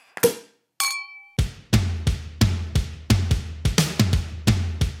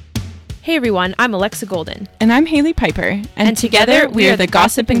Hey everyone, I'm Alexa Golden. And I'm Haley Piper. And together we are the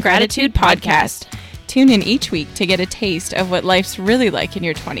Gossip and Gratitude Podcast. Tune in each week to get a taste of what life's really like in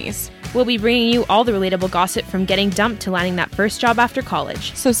your 20s. We'll be bringing you all the relatable gossip from getting dumped to landing that first job after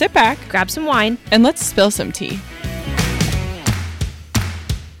college. So sit back, grab some wine, and let's spill some tea.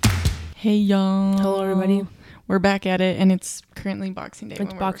 Hey y'all. Hello everybody. We're back at it, and it's currently Boxing Day.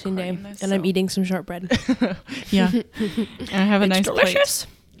 It's Boxing Day, and I'm eating some shortbread. Yeah. And I have a nice delicious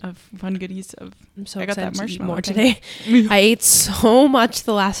plate of fun goodies. I'm so I got excited that to eat marshmallow more today. I ate so much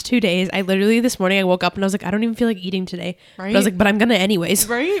the last 2 days. I literally this morning I woke up and I was like, I don't even feel like eating today. Right? But I was like, but I'm gonna anyways.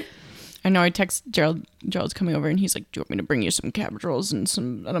 Right? I know. I text Gerald. Gerald's coming over and he's like, "Do you want me to bring you some cabbage rolls and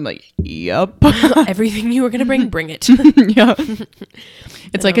some?" And I'm like, "Yep." Everything you were gonna bring it. Yeah.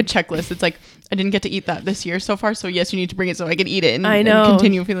 It's like a checklist. It's like, I didn't get to eat that this year so far, so yes, you need to bring it so I can eat it and, I know. And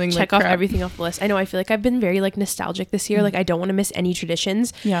continue feeling like check off crap. everything off the list. I know. I feel like I've been very like nostalgic this year. Like I don't want to miss any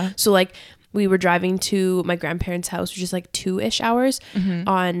traditions. Yeah. So like we were driving to my grandparents' house, which is like 2-ish hours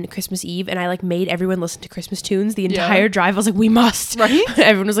on Christmas Eve, and I like made everyone listen to Christmas tunes the entire drive. I was like, we must. Right?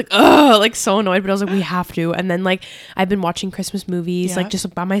 Everyone was like, oh, like so annoyed, but I was like, we have to. And then like I've been watching Christmas movies like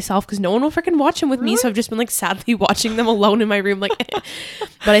just by myself because no one will freaking watch them with me. So I've just been like sadly watching them alone in my room. Like,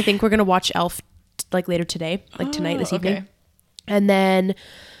 but I think we're gonna watch Elf like later today, like tonight, this evening. Okay. And then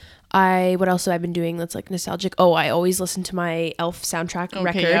what else have I been doing that's like nostalgic? Oh, I always listen to my Elf soundtrack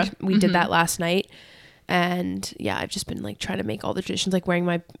record. Yeah. We did that last night. And yeah, I've just been like trying to make all the traditions, like wearing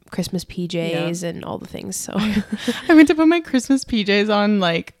my Christmas PJs and all the things. So I went to put my Christmas PJs on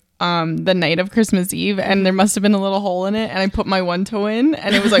like the night of Christmas Eve, and there must have been a little hole in it, and I put my one toe in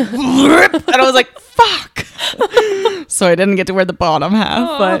and it was like and I was like, fuck. So I didn't get to wear the bottom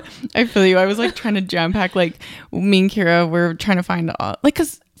half. But I feel you. I was like trying to jam pack, like me and Kira were trying to find like,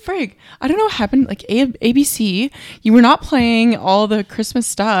 because frig, I don't know what happened, like ABC, you were not playing all the Christmas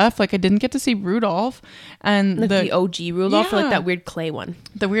stuff. Like I didn't get to see Rudolph and like the OG Rudolph, or like that weird clay one.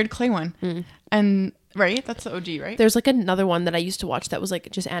 The weird clay one. And right, that's the OG, right? There's like another one that I used to watch that was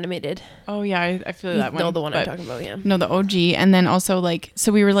like just animated. Oh yeah, I feel that one. No, the one I'm talking about. Yeah. No, the OG. And then also like,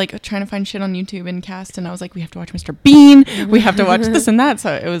 so we were like trying to find shit on YouTube and cast, and I was like, we have to watch Mr. Bean. We have to watch this and that.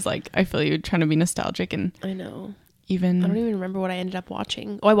 So it was like, I feel you trying to be nostalgic, and I know. I don't even remember what I ended up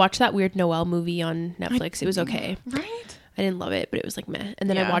watching. Oh, I watched that weird Noel movie on Netflix. It was okay. Right? I didn't love it, but it was like meh. And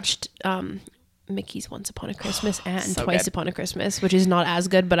then I watched Mickey's Once Upon a Christmas and So Twice good. Upon a Christmas, which is not as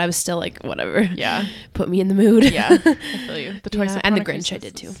good, but I was still like, whatever. Yeah. Put me in the mood. Yeah. I feel you. The Twice Upon and the a Grinch Christmas I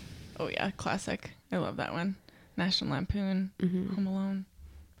did too. Oh yeah, classic. I love that one. National Lampoon, Home Alone.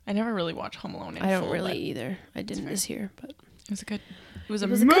 I never really watched Home Alone in I don't full, really either. I didn't this year, but it was a good it was a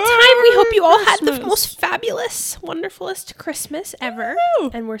good time. We hope you all had the most fabulous, wonderfulest Christmas ever. Woo!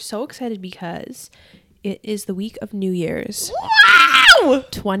 And we're so excited because it is the week of New Year's. Wow!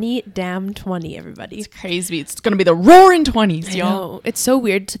 2020, everybody. It's crazy. It's going to be the roaring 20s, y'all. Know. It's so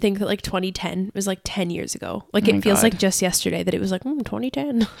weird to think that like 2010 was like 10 years ago. Like it feels like just yesterday that it was like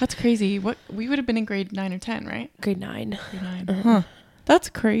 2010. That's crazy. What we would have been in grade 9 or 10, right? Grade 9. Grade 9. Huh. That's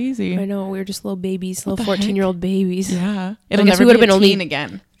crazy. I know. We were just little babies, little 14-year-old babies. Yeah. It'll never be a teen only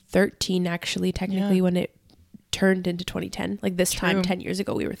again. 13 actually, technically, when it turned into 2010. Like this time 10 years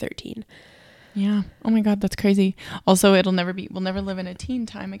ago we were 13. Yeah. Oh my God, that's crazy. Also, we'll never live in a teen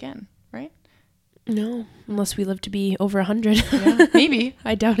time again, right? No, unless we live to be over 100. Yeah, maybe.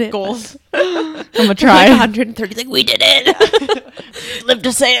 I doubt it. Goals. I'm gonna try. Like 130. Like we did it. Live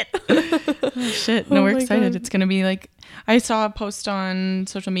to say it. Oh, shit. No, we're excited. God. It's gonna be like, I saw a post on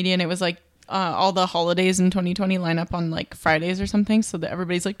social media and it was like all the holidays in 2020 line up on like Fridays or something, so that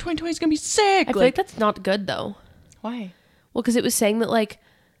everybody's like 2020 is gonna be sick. I feel like that's not good though. Why? Well, because it was saying that like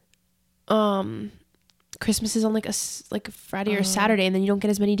Christmas is on like a Friday or Saturday, and then you don't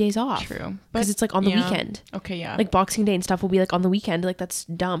get as many days off. True, because it's like on the weekend. Okay, yeah. Like Boxing Day and stuff will be like on the weekend. Like that's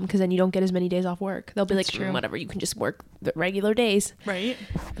dumb because then you don't get as many days off work. They'll be That's like, true. whatever, you can just work the regular days. Right.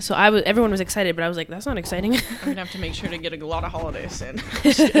 So everyone was excited, but I was like, that's not exciting. I'm gonna have to make sure to get a lot of holidays in.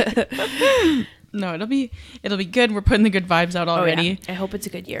 No, it'll be good. We're putting the good vibes out already. I hope it's a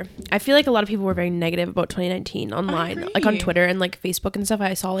good year. I feel like a lot of people were very negative about 2019 online, like on Twitter and like Facebook and stuff.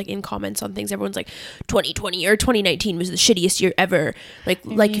 I saw like in comments on things, everyone's like 2020 or 2019 was the shittiest year ever. Like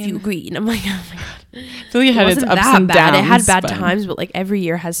if you agree, and I'm like, oh my God. I feel like it had its ups and downs. It had bad times, but like every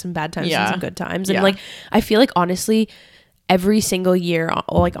year has some bad times and some good times. And like I feel like honestly, every single year,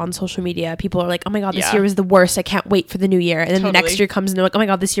 like on social media, people are like, oh my God, this year was the worst. I can't wait for the new year. And then the next year comes and they're like, oh my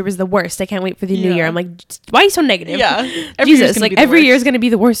God, this year was the worst. I can't wait for the new year. I'm like, why are you so negative? Yeah. Jesus, like every year is going to be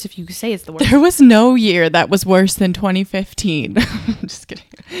the worst if you say it's the worst. There was no year that was worse than 2015. Just kidding.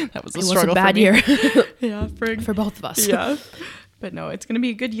 That was a struggle. It was a bad year. Yeah, for both of us. Yeah. But no, it's going to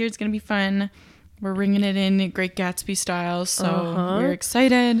be a good year. It's going to be fun. We're ringing it in Great Gatsby style. So we're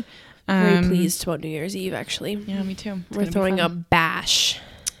excited. Very pleased about New Year's Eve, actually. Yeah, me too. We're throwing a bash.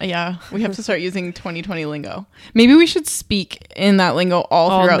 Yeah, we have to start using 2020 lingo. Maybe we should speak in that lingo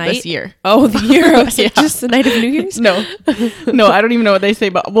all throughout this year. Oh, the year? Just the night of New Year's? No, I don't even know what they say,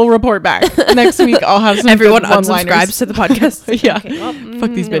 but we'll report back. Next week, I'll have some Everyone unsubscribes to the podcast. Yeah. Okay, well,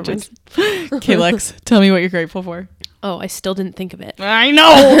 fuck these bitches. Okay, Lex, tell me what you're grateful for. Oh, I still didn't think of it. I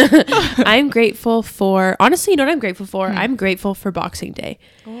know. I'm grateful for, honestly, you know what I'm grateful for? I'm grateful for Boxing Day.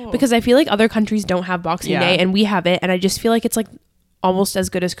 Because I feel like other countries don't have Boxing Day and we have it. And I just feel like it's like almost as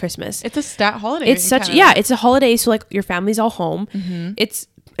good as Christmas. It's a stat holiday. It's such, it's a holiday. So like your family's all home. It's,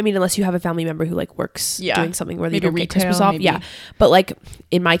 I mean, unless you have a family member who like works doing something where they don't get Christmas off. Maybe. Yeah. But like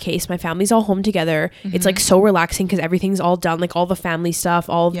in my case, my family's all home together. It's like so relaxing because everything's all done. Like all the family stuff,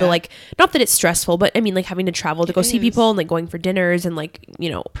 all of the like, not that it's stressful, but I mean like having to travel to go see people and like going for dinners and like, you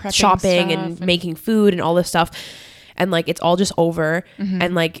know, prepping shopping and making food and all this stuff. And like it's all just over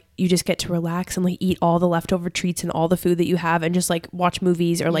and like you just get to relax and like eat all the leftover treats and all the food that you have and just like watch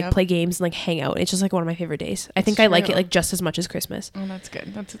movies or like play games and like hang out. It's just like one of my favorite days. I think I like it like just as much as Christmas. Oh, that's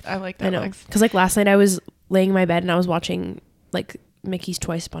good. I like that. I know. Because like last night I was laying in my bed and I was watching like Mickey's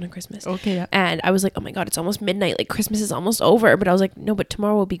Twice Upon a Christmas. Okay, yeah. And I was like, oh my God, it's almost midnight. Like Christmas is almost over. But I was like, no, but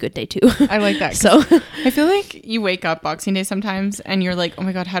tomorrow will be a good day too. I like that. So I feel like you wake up Boxing Day sometimes and you're like, oh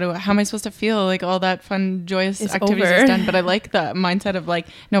my God, how am I supposed to feel? Like all that fun, joyous activities is done. But I like the mindset of like,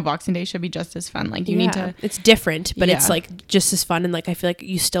 no, Boxing Day should be just as fun. Like you need to. It's different, but it's like just as fun. And like, I feel like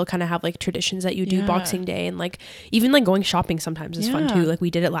you still kind of have like traditions that you do Boxing Day. And like, even like going shopping sometimes is fun too. Like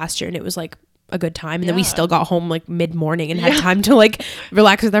we did it last year and it was like a good time and then we still got home like mid-morning and had time to like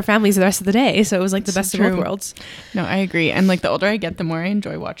relax with our families the rest of the day, so it was like the best of both worlds. No, I agree. And like the older I get, the more I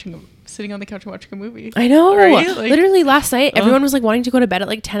enjoy sitting on the couch and watching a movie. I know, right? Like, literally last night everyone was like wanting to go to bed at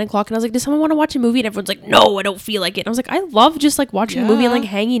like 10 o'clock and I was like, does someone want to watch a movie? And everyone's like, no, I don't feel like it. And I was like, I love just like watching a movie and like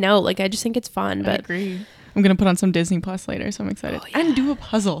hanging out. Like I just think it's fun. But I agree. I'm gonna put on some Disney Plus later, so I'm excited. And do a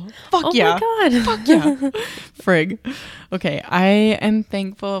puzzle. Fuck yeah. Oh my God. Fuck yeah. Frig. Okay, I am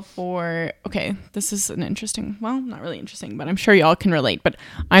thankful for, this is an interesting, well, not really interesting, but I'm sure y'all can relate. But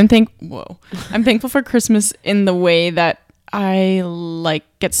I'm thankful for Christmas in the way that I like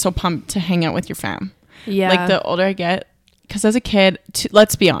get so pumped to hang out with your fam. Yeah. Like the older I get, because as a kid,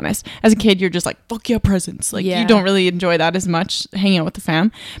 let's be honest, as a kid, you're just like, fuck yeah, presents. Like you don't really enjoy that as much, hanging out with the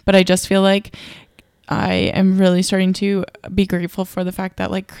fam. But I just feel like I am really starting to be grateful for the fact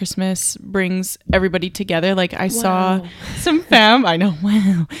that like Christmas brings everybody together. Like I saw some fam,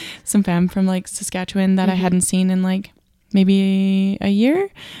 some fam from like Saskatchewan that I hadn't seen in like maybe a year,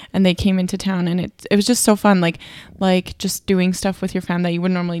 and they came into town and it was just so fun. Like just doing stuff with your fam that you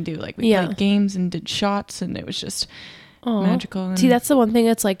wouldn't normally do. Like we played games and did shots and it was just magical. And see, that's the one thing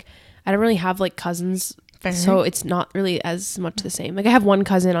that's like, I don't really have like cousins. Fair. So it's not really as much the same. Like I have one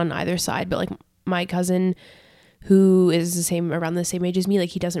cousin on either side, but like my cousin who is around the same age as me, like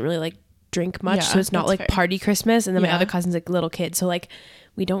he doesn't really like drink much, so it's not like party Christmas. And then my other cousin's like little kid, so like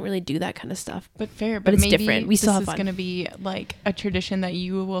we don't really do that kind of stuff. But it's different. We still have fun. This is gonna be like a tradition that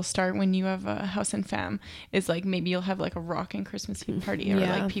you will start when you have a house and fam, is like maybe you'll have like a rockin' Christmas Eve party or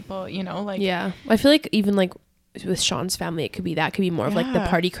like people, you know, like I feel like even like with Sean's family, it could be more of like the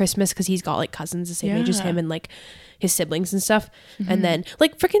party Christmas because he's got like cousins the same age as him and like his siblings and stuff. And then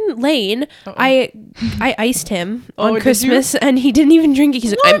like freaking Lane, I iced him on Christmas and he didn't even drink it.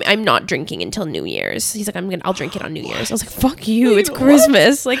 He's like, I'm not drinking until New Year's. He's like, I'll drink it on New Year's. I was like, fuck you, it's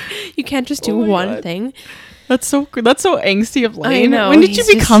Christmas. Like you can't just do one thing. That's so good. That's so angsty of Lane. I know. When did you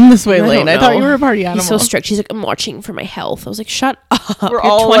become this way, Lane? I thought you were a party animal. He's so strict. She's like, I'm watching for my health. I was like, shut up. We're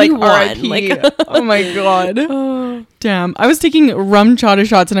all 21. Like, oh my God. Damn. I was taking rum chata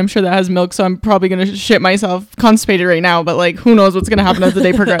shots and I'm sure that has milk, so I'm probably going to shit myself constipated right now, but like, who knows what's going to happen as the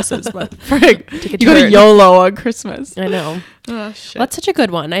day progresses. But frig, you got a YOLO on Christmas. I know. Oh, shit. That's such a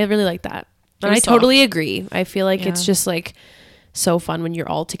good one. I really like that. And I totally agree. I feel like it's just like so fun when you're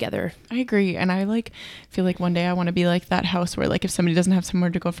all together. I agree. And I like feel like one day I want to be like that house where like if somebody doesn't have somewhere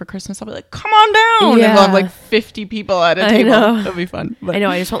to go for Christmas, I'll be like, come on down. And we'll have like 50 people at a table. That'll be fun. But I know.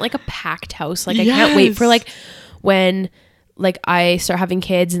 I just want like a packed house. Like I can't wait for like when like I start having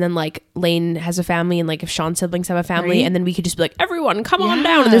kids and then like Lane has a family and like if Sean's siblings have a family and then we could just be like, everyone come on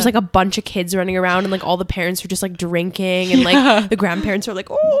down, and there's like a bunch of kids running around and like all the parents are just like drinking and like the grandparents are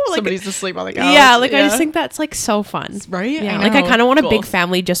like, oh, like somebody's asleep on the couch. I just think that's like so fun, right? Like I kind of want a big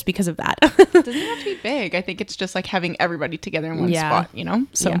family just because of that. It doesn't have to be big. I think it's just like having everybody together in one spot, you know.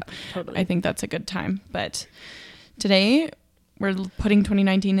 So totally. I think that's a good time. But today we're putting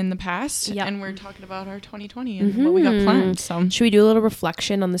 2019 in the past, and we're talking about our 2020 and what we got planned. So should we do a little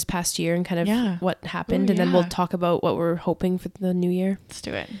reflection on this past year and kind of what happened, and then we'll talk about what we're hoping for the new year? Let's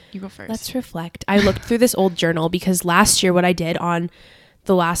do it. You go first. Let's reflect. I looked through this old journal because last year what I did on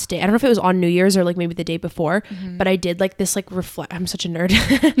the last day, I don't know if it was on New Year's or like maybe the day before, but I did like this like I'm such a nerd.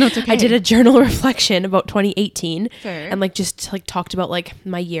 No, it's okay. I did a journal reflection about 2018. Fair. And like just like talked about like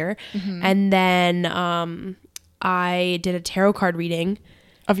my year, and then I did a tarot card reading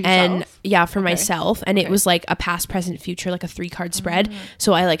of yourself? And for myself, and it was like a past, present, future, like a 3-card spread.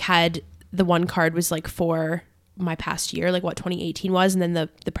 So I like had the one card was like for my past year, like what 2018 was, and then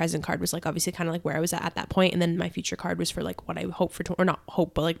the present card was like obviously kind of like where I was at that point, and then my future card was for like what I hope for or not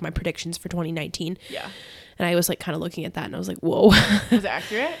hope, but like my predictions for 2019. And I was like kind of looking at that and I was like, whoa. Was it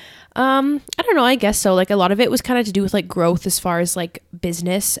accurate? I don't know, I guess so. Like a lot of it was kind of to do with like growth as far as like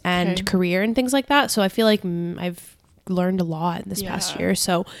business and career and things like that. So I feel like I've learned a lot this past year.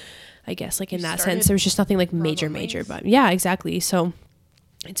 So I guess like in that sense, there was just nothing like major, but yeah, exactly. So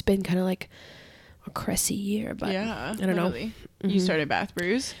it's been kind of like a cressy year, but I don't know. You started Bath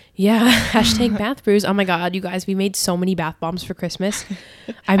Brews. Yeah. # Bath Brews. Oh my God, you guys, we made so many bath bombs for Christmas.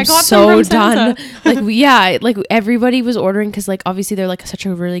 I'm so done. Like everybody was ordering because like obviously they're like such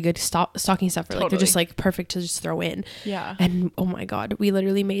a really good stocking stuffer. Like they're just like perfect to just throw in. Yeah. And oh my God, we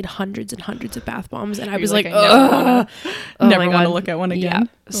literally made hundreds and hundreds of bath bombs, and I was like, never want to look at one again.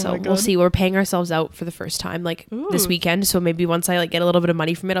 Yeah. So we'll see. We're paying ourselves out for the first time like this weekend. So maybe once I like get a little bit of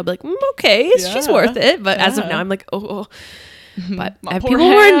money from it, I'll be like, okay, she's worth it. But as of now, I'm like, But people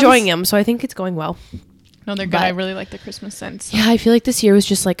were enjoying them, so I think it's going well. No, they're good. I really like the Christmas scents. Yeah, I feel like this year was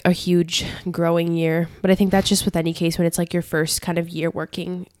just like a huge growing year, but I think that's just with any case when it's like your first kind of year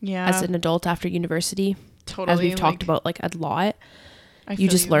working as an adult after university. Totally. As we've talked about like a lot, you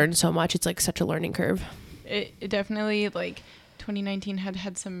just learn so much. It's like such a learning curve. It definitely, like 2019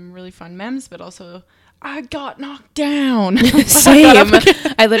 had some really fun memes, but also I got knocked down. Same.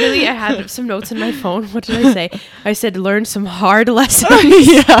 I had some notes in my phone. What did I say? I said, learn some hard lessons.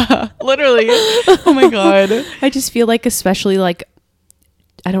 Yeah, literally. Oh my God. I just feel like, especially like,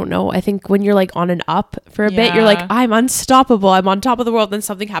 I don't know. I think when you're like on an up for a bit, you're like, I'm unstoppable. I'm on top of the world. Then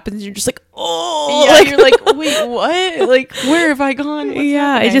something happens and you're just like, oh. Yeah, like, you're like, wait, what? Like, where have I gone? What's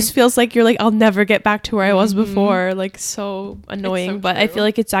happening? It just feels like you're like, I'll never get back to where I was before. Like, so annoying. But I feel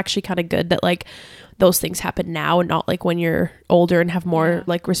like it's actually kind of good that like those things happen now and not like when you're older and have more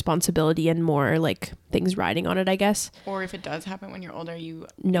like responsibility and more like things riding on it, I guess. Or if it does happen when you're older, you're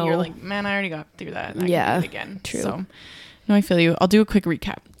like, man, I already got through that. And I can do it again. True. So, no, I feel you. I'll do a quick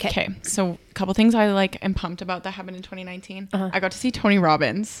recap. Okay. So a couple things I like am pumped about that happened in 2019. I got to see Tony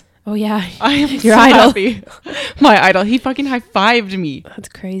Robbins. Oh yeah. I am your idol. Happy. My idol. He fucking high-fived me. That's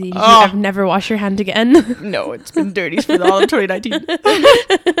crazy. Did you ever never wash your hand again? No, it's been dirty for all of 2019.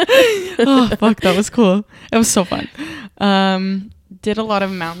 Oh, fuck. That was cool. It was so fun. Did a lot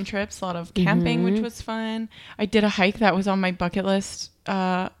of mountain trips, a lot of camping, which was fun. I did a hike that was on my bucket list.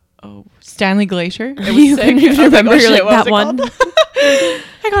 Stanley Glacier. It was sick. I remember that one.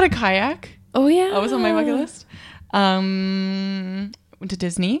 I got a kayak. Oh yeah. That was on my bucket list. Went to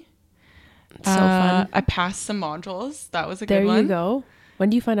Disney. So fun. I passed some modules. That was a good one. There you go. When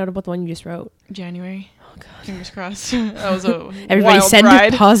do you find out about the one you just wrote? January. Oh God. Fingers crossed. That was a everybody wild send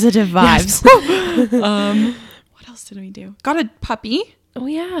ride. Positive vibes. Yes. What else did we do? Got a puppy. Oh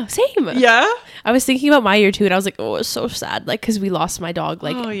yeah, same. Yeah. I was thinking about my year too, and I was like, oh, it's so sad, like because we lost my dog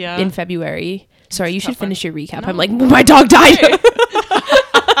like in February. Sorry, you should finish your recap. No. I'm like, my dog died.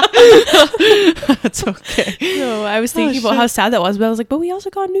 That's okay. No, I was thinking about how sad that was, but I was like, but we also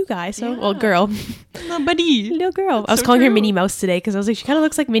got a new guy, so well, girl, little girl. I was calling her Minnie Mouse today because I was like, she kind of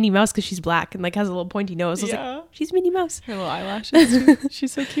looks like Minnie Mouse because she's black and like has a little pointy nose. I was like, she's Minnie Mouse. Her little eyelashes.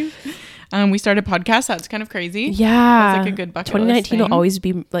 She's so cute. We started a podcast. That's kind of crazy. Yeah, that's like a good bucket 2019 will always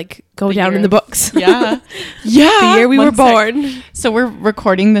be like go down in the books. Yeah. The year we were born. So we're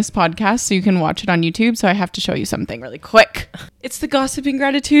recording this podcast so you can watch it on YouTube. So I have to show you something really quick. It's the Gossip and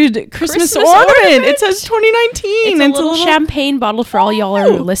Gratitude Christmas ornament. It says 2019. It's a little champagne bottle for all y'all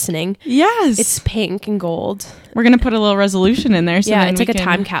are listening. Yes, it's pink and gold. We're gonna put a little resolution in there. So it's like a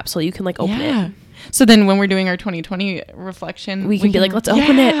time capsule. You can like open it. So then when we're doing our 2020 reflection, we can be like, let's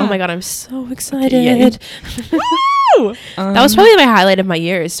open it. Oh my God, I'm so excited. Woo! That was probably my highlight of my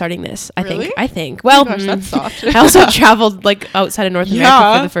year is starting this. I think. Well, gosh, that's soft. I also traveled like outside of North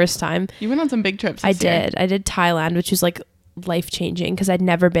America for the first time. You went on some big trips. I did Thailand, which was like life changing because I'd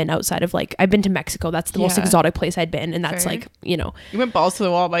never been outside of like, I've been to Mexico. That's the most exotic place I'd been. And that's like, you know. You went balls to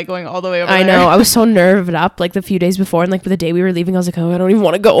the wall by going all the way over I know. I was so nerved up like the few days before. And like the day we were leaving, I was like, oh, I don't even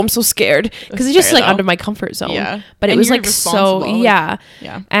want to go. I'm so scared. Because it's just like under my comfort zone. Yeah. But it was like so, yeah.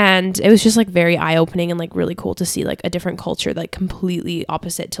 And it was just like very eye opening and like really cool to see like a different culture, like completely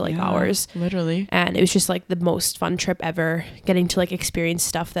opposite to like ours. Literally. And it was just like the most fun trip ever, getting to like experience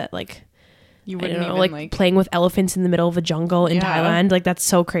stuff that like, you wouldn't know, even like playing with elephants in the middle of a jungle in Thailand. Like that's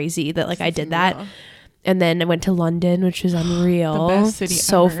so crazy that like I did that. And then I went to London, which was unreal. The best city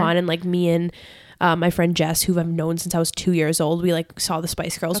so ever. Fun. And like me and my friend Jess, who I've known since I was 2 years old, we like saw the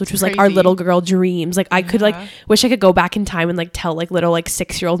Spice Girls, which was like our little girl dreams. Like I could like wish I could go back in time and like tell like little like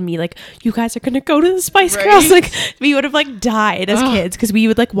 6-year-old me like, you guys are gonna go to the Spice Girls. Like we would have like died as kids because we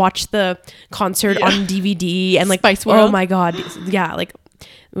would like watch the concert on DVD and like Spice World. Oh my god, yeah, like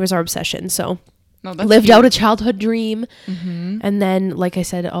it was our obsession. So lived out a childhood dream. And then like I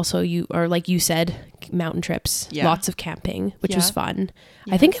said, also you said, mountain trips, lots of camping, which was fun.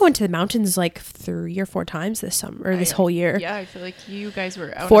 I think I went to the mountains like 3 or 4 times this summer or this whole year. I feel like you guys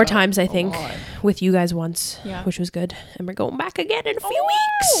were out 4 times I think with you guys once, which was good, and we're going back again in a few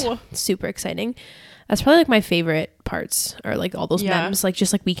weeks. Super exciting. That's probably like my favorite parts, or like all those memes, like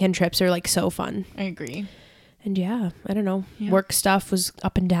just like weekend trips are like so fun. I agree. And I don't know, work stuff was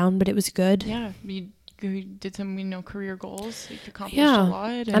up and down, but it was good. You did some, career goals. You accomplished a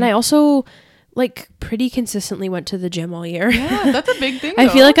lot. And I also like pretty consistently went to the gym all year. Yeah, that's a big thing. I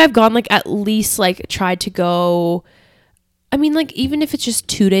feel like I've gone like at least like tried to go. I mean, like, even if it's just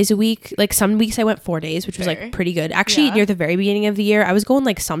 2 days a week, like some weeks I went 4 days, which was like pretty good. Actually, near the very beginning of the year, I was going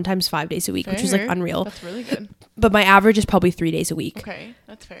like sometimes 5 days a week, which was like unreal. That's really good. But my average is probably 3 days a week. Okay,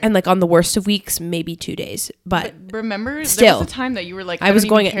 that's fair. And like on the worst of weeks, maybe 2 days. But remember, still, there was a time that you were like, I was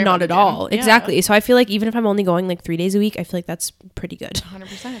going not at all. Yeah. Exactly. So I feel like even if I'm only going like 3 days a week, I feel like that's pretty good.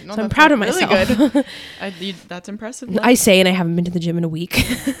 100%. No, so I'm proud of myself. Really good. That's impressive. No? I say, and I haven't been to the gym in a week.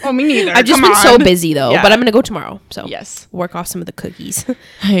 Oh, me neither. I've just been so busy though. But I'm gonna go tomorrow. So work off some of the cookies.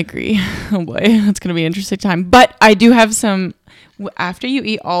 I agree. Oh boy, that's gonna be an interesting time. But I do have some. After you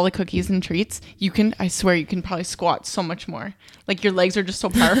eat all the cookies and treats, I swear you can probably squat so much more. Like your legs are just so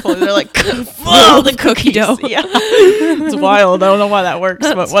powerful. They're like full the cookie dough. Yeah, it's wild. I don't know why that works,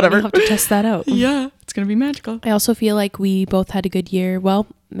 but whatever. We'll have to test that out. Yeah, it's gonna be magical. I also feel like we both had a good year. Well,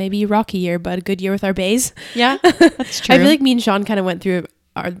 maybe a rocky year, but a good year with our bays. Yeah, that's true. I feel like me and Sean kind of went through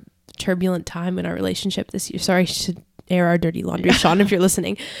our turbulent time in our relationship this year. Sorry, I should air our dirty laundry, Sean, if you're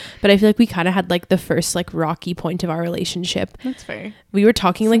listening. But I feel like we kind of had like the first like rocky point of our relationship. That's fair. We were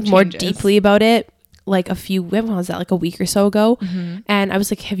talking like more deeply about it like when was that, like a week or so ago? And I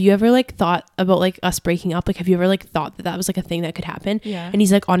was like, have you ever like thought about like us breaking up? Like, have you ever like thought that was like a thing that could happen? And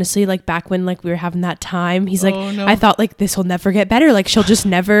he's like, honestly, like back when like we were having that time, he's like, I thought like this will never get better, like she'll just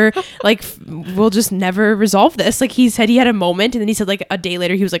never like we'll just never resolve this. Like he said he had a moment, and then he said like a day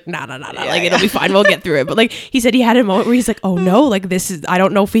later he was like, nah, like it'll be fine, we'll get through it. But like he said he had a moment where he's like, oh no, like this is, I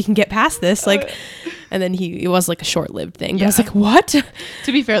don't know if we can get past this, like. And then it was like a short-lived thing. But I was like, what?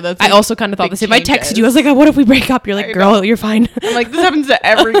 To be fair, that's I also kind of thought the same. I texted you. I was like, what if we break up? You're like, girl, you're fine. I'm like, this happens to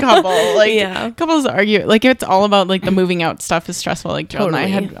every couple. Like, couples argue. Like, it's all about like the moving out stuff is stressful. Like, Jill and I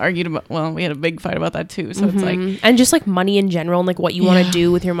had argued about, we had a big fight about that too. So it's like. And just like money in general and like what you want to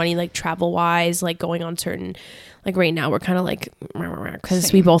do with your money, like travel-wise, like going on certain. Like right now we're kind of like,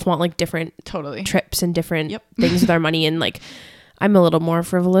 because we both want like different trips and different things with our money, and like. I'm a little more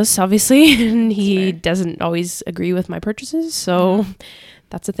frivolous, obviously, and he doesn't always agree with my purchases. So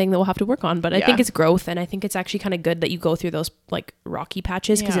that's a thing that we'll have to work on. But I think it's growth, and I think it's actually kind of good that you go through those like rocky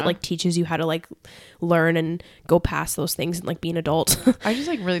patches, because it like teaches you how to like learn and go past those things and like be an adult. I just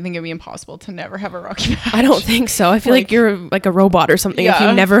like really think it'd be impossible to never have a rocky patch. I don't think so. I feel like you're like a robot or something if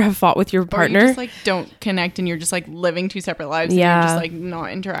you never have fought with your partner. Or you just like don't connect, and you're just like living two separate lives. Yeah, and you're just like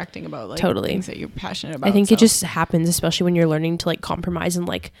not interacting about like things that you're passionate about. I think it just happens, especially when you're learning to like compromise and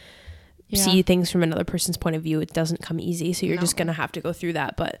like see things from another person's point of view. It doesn't come easy, so you're just gonna have to go through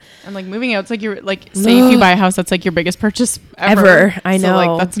that. But and like moving out, it's like you're like, say if you buy a house, that's like your biggest purchase ever. I know, so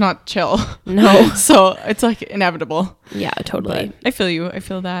like that's not chill. No. So it's like inevitable. Yeah, totally. But I feel you. I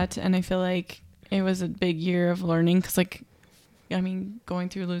feel that, and I feel like it was a big year of learning, because like, I mean, going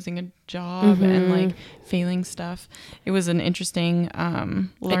through losing a job and like failing stuff, it was an interesting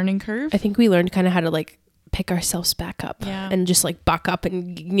learning curve. I think we learned kind of how to like pick ourselves back up and just like buck up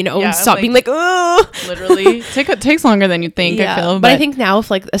and stop being like, oh, literally it takes longer than you think. I feel, but I think now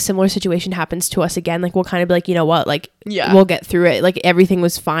if like a similar situation happens to us again, like we'll kind of be like, you know what, like we'll get through it, like everything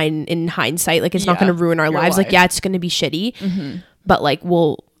was fine in hindsight, like it's not going to ruin our lives. Like it's going to be shitty, but like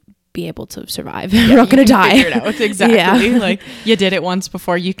we'll be able to survive. We're not going to die. Figure it out. Exactly. Like you did it once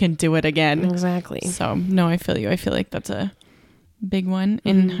before, you can do it again. Exactly. So no, I feel you. I feel like that's a big one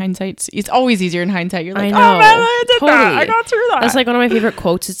in hindsight. It's always easier in hindsight. You're like, oh man, I did that. I got through that. That's like one of my favorite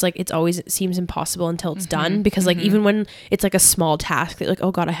quotes. It's like, it seems impossible until it's done, because like even when it's like a small task, that like,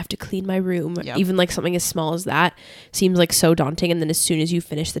 oh god, I have to clean my room, even like something as small as that seems like so daunting, and then as soon as you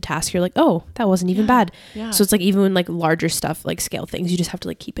finish the task, you're like, oh, that wasn't even bad. So it's like even when like larger stuff, like scale things, you just have to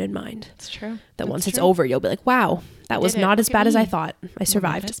like keep it in mind. It's true that once it's over, you'll be like, wow, that was not as bad as I thought. I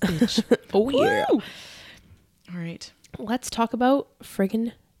survived. Oh yeah. All right, let's talk about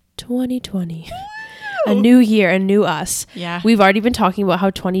friggin' 2020. A new year, a new us. Yeah. We've already been talking about how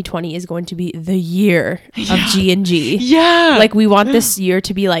 2020 is going to be the year of G&G. Yeah. Like we want this year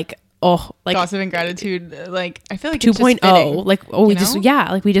to be like, oh, like Gossip and Gratitude. Like I feel like 2.0. Like, oh,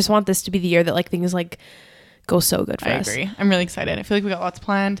 we just want this to be the year that like things like go so good for us. I agree. I'm really excited. I feel like we got lots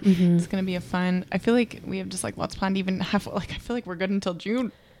planned. It's going to be a fun. I feel like we have just like lots planned. Even I feel like we're good until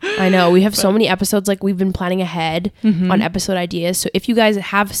June. I know we have so many episodes, like we've been planning ahead on episode ideas. So if you guys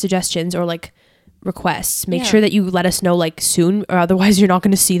have suggestions or like requests, make sure that you let us know like soon, or otherwise you're not going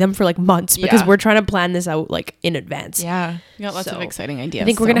to see them for like months, because we're trying to plan this out like in advance. Yeah, we got lots of exciting ideas. I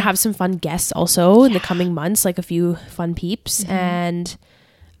think we're going to have some fun guests also in the coming months, like a few fun peeps, and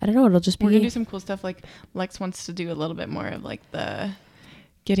I don't know, it'll just be, we're going to do some cool stuff. Like Lex wants to do a little bit more of like we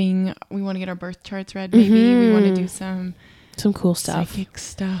want to get our birth charts read, maybe we want to do some cool stuff, psychic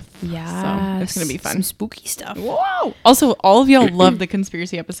stuff. Yeah, so it's gonna be fun. Some spooky stuff. Whoa! Also, all of y'all love the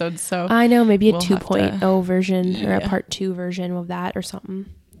conspiracy episodes, so I know, maybe a 2.0 version or a part 2 version of that or something.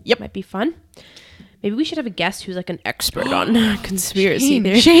 Yep, might be fun. Maybe we should have a guest who's like an expert on conspiracy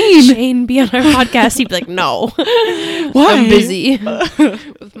theory. Shane, be on our podcast. He'd be like, no, why? I'm busy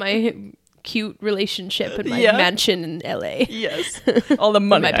with my cute relationship in my mansion in LA. Yes, all the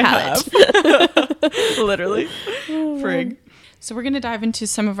money my palette. Literally. Frig. So we're going to dive into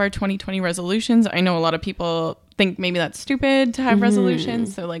some of our 2020 resolutions. I know a lot of people think maybe that's stupid to have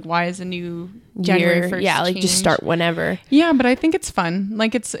resolutions. So like, why is a new January 1st like change? Just start whenever. Yeah, but I think it's fun.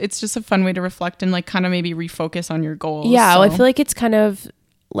 Like it's just a fun way to reflect and like kind of maybe refocus on your goals. Yeah, well, I feel like it's kind of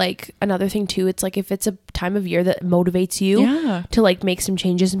like another thing too. It's like if it's a time of year that motivates you to like make some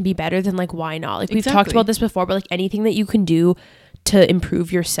changes and be better, then like why not? Like we've talked about this before, but like anything that you can do to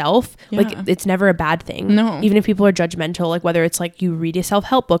improve yourself, like it's never a bad thing. No, even if people are judgmental, like whether it's like you read a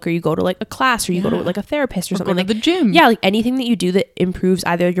self-help book or you go to like a class or you go to like a therapist or something, like the gym. Like anything that you do that improves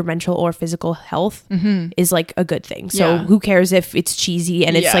either your mental or physical health is like a good thing. So who cares if it's cheesy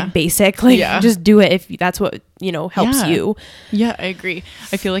and it's like basic, like just do it if that's what helps you. Yeah, I agree.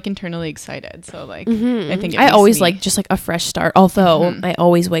 I feel like internally excited, so like I think I always like just like a fresh start, although I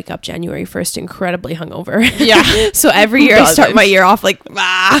always wake up January 1st incredibly hungover. So every year I start my year off like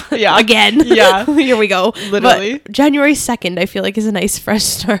again. Here we go. Literally. But January 2nd I feel like is a nice fresh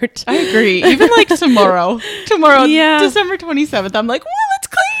start. I agree. Even like tomorrow December 27th, I'm like, well, let's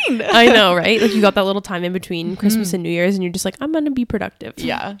clean. I know, right? Like you got that little time in between Christmas and New Year's and you're just like, I'm gonna be productive.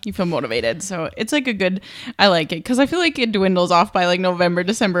 Yeah, you feel motivated, so it's like I like it because I feel like it dwindles off by like November,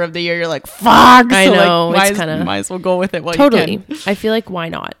 December of the year. You're like, fuck. I know. Like, might as well go with it. Totally. I feel like why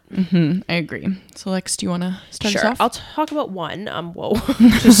not? I agree. So Lex, do you want to start us off? I'll talk about one. Whoa.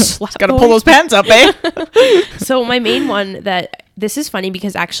 Just gotta pull those pants up, eh? So my main one this is funny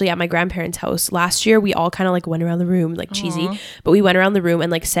because actually at my grandparents' house last year, we all kind of like went around the room like cheesy, but we went around the room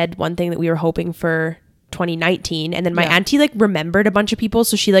and like said one thing that we were hoping for 2019, and then my auntie like remembered a bunch of people,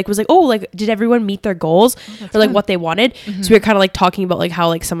 so she like was like, oh, like did everyone meet their goals or like what they wanted? So we were kind of like talking about like how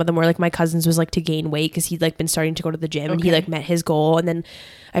like some of them were like my cousin's was like to gain weight because he'd like been starting to go to the gym and he like met his goal, and then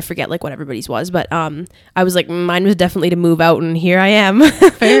I forget like what everybody's was, but I was like, mine was definitely to move out, and here I am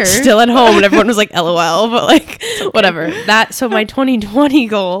still at home, and everyone was like lol, but like whatever. So my 2020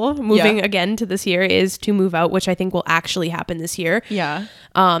 goal moving again to this year is to move out, which I think will actually happen this year.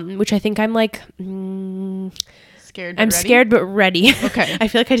 Which I think I'm like scared but ready. Okay. I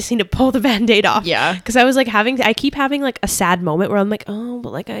feel like I just need to pull the band-aid off. Yeah. Because I keep having like a sad moment where I'm like, oh,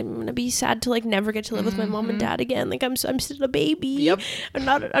 but like I'm gonna be sad to like never get to live with my mom and dad again. Like I'm still a baby. Yep. I'm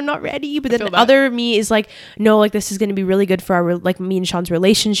not ready. But then the other me is like, no, like this is gonna be really good for our like me and Sean's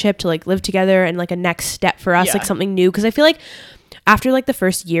relationship to like live together and like a next step for us, like something new. Because I feel like after like the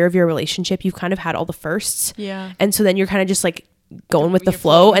first year of your relationship, you've kind of had all the firsts. Yeah. And so then you're kind of just like going with the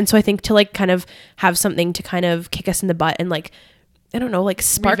flow. And so I think to like kind of have something to kind of kick us in the butt and like, I don't know, like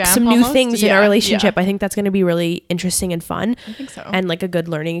spark revamp some new things in our relationship. I think that's going to be really interesting and fun. I think so. And like a good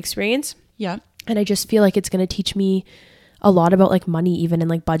learning experience. Yeah. And I just feel like it's going to teach me a lot about like money even, and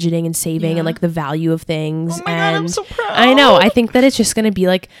like budgeting and saving and like the value of things. Oh my God, I'm so proud. I know. I think that it's just going to be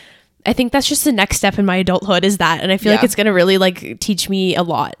like I think that's just the next step in my adulthood is that. And I feel like it's going to really like teach me a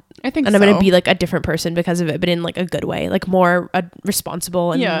lot. I think and I'm going to be like a different person because of it, but in like a good way, like more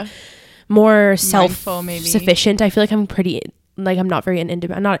responsible and more self-sufficient. I feel like I'm pretty, like I'm not very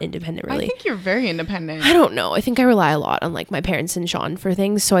independent. I'm not independent really. I think you're very independent. I don't know. I think I rely a lot on like my parents and Sean for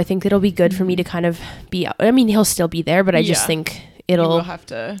things. So I think it'll be good for me to kind of be out. I mean, he'll still be there, but I just think it'll have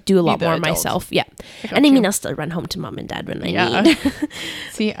to do a lot more myself. Yeah. And I mean, I'll still run home to mom and dad when I need.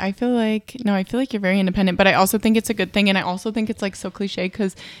 See, I feel like you're very independent, but I also think it's a good thing. And I also think it's like so cliche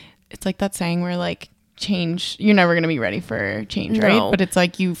because it's like that saying where like change, you're never going to be ready for change, right? But it's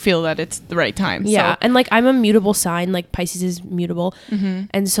like you feel that it's the right time. Yeah. So. And like I'm a mutable sign, like Pisces is mutable.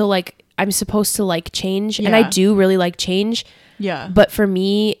 And so like I'm supposed to like change and I do really like change. Yeah. But for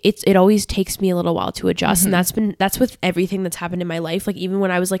me, it always takes me a little while to adjust. And that's with everything that's happened in my life. Like even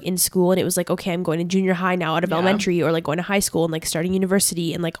when I was like in school and it was like, okay, I'm going to junior high now out of elementary, or like going to high school and like starting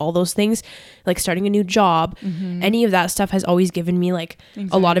university and like all those things, like starting a new job, any of that stuff has always given me like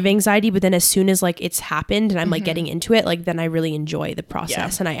a lot of anxiety. But then as soon as like it's happened and I'm like getting into it, like then I really enjoy the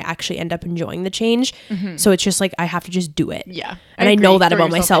process and I actually end up enjoying the change. So it's just like, I have to just do it. Yeah. And I know that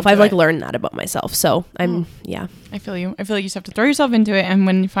about myself. I've like learned that about myself. So I'm, I feel you. I feel like you just have to throw yourself into it, and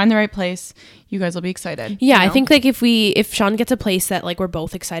when you find the right place, you guys will be excited. Yeah, I think like if Sean gets a place that like we're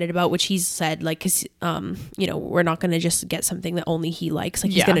both excited about, which he's said like, cause you know, we're not gonna just get something that only he likes.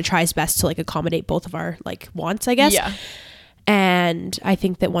 Like he's gonna try his best to like accommodate both of our like wants, I guess. Yeah. And I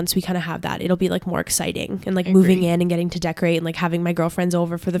think that once we kind of have that, it'll be like more exciting and like moving in and getting to decorate and like having my girlfriends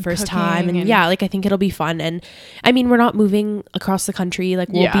over for the first time. And like I think it'll be fun. And I mean, we're not moving across the country. Like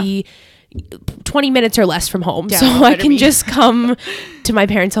we'll be 20 minutes or less from home, so I can just come to my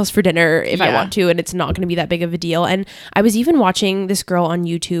parents' house for dinner if I want to, and it's not going to be that big of a deal. And I was even watching this girl on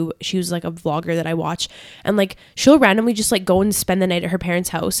YouTube. She was like a vlogger that I watch, and like she'll randomly just like go and spend the night at her parents'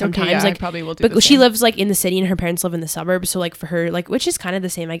 house sometimes. Like I probably will do but she lives like in the city and her parents live in the suburbs, so like for her, like, which is kind of the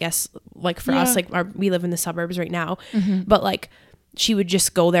same, I guess, like for us, like we live in the suburbs right now, but like she would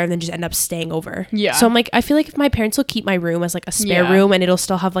just go there and then just end up staying over. Yeah. So I'm like, I feel like if my parents will keep my room as like a spare room and it'll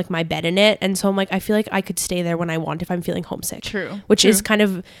still have like my bed in it. And so I'm like, I feel like I could stay there when I want if I'm feeling homesick. True. Which is kind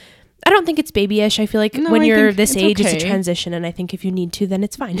of, I don't think it's babyish. I feel like when you're this age, it's a transition. And I think if you need to, then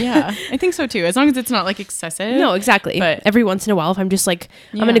it's fine. Yeah, I think so too. As long as it's not like excessive. No, exactly. But every once in a while, if I'm just like,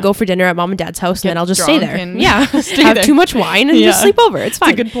 I'm going to go for dinner at mom and dad's house and then I'll just stay there. Have too much wine and just sleep over. It's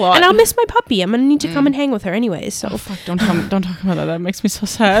fine. It's a good plot. And I'll miss my puppy. I'm going to need to come and hang with her anyways. So fuck, don't talk about that. That makes me so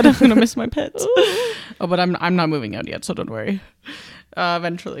sad. I'm going to miss my pets. But I'm not moving out yet, so don't worry.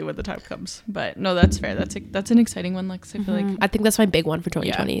 Eventually when the time comes. But no, that's fair. That's an exciting one, Lex. I feel like I think that's my big one for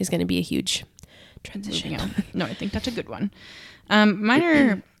 2020 is going to be a huge transition. No, I think that's a good one. Mine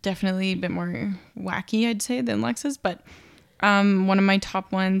are definitely a bit more wacky, I'd say, than Lex's, but one of my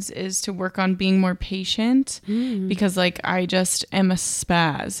top ones is to work on being more patient because like I just am a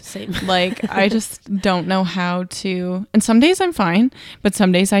spaz. Same. Like I just don't know how to, and some days I'm fine, but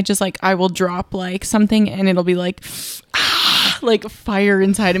some days I just like I will drop like something and it'll be like like fire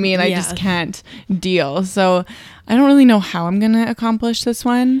inside of me and I just can't deal. So I don't really know how I'm gonna accomplish this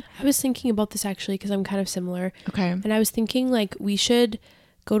one. I was thinking about this actually because I'm kind of similar. Okay. And I was thinking like we should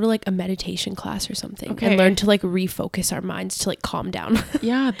go to like a meditation class or something and learn to like refocus our minds to like calm down.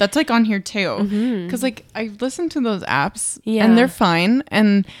 Yeah, that's like on here too. Because like I listen to those apps and they're fine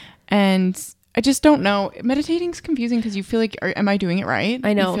and I just don't know. Meditating's confusing because you feel like, am I doing it right?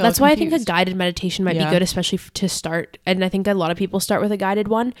 I know. That's why I think a guided meditation might be good, especially to start. And I think a lot of people start with a guided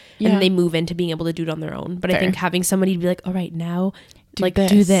one and they move into being able to do it on their own. But I think having somebody be like, all right, now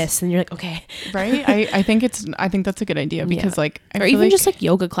do this. And you're like, okay. Right? I think that's a good idea because like, or even just like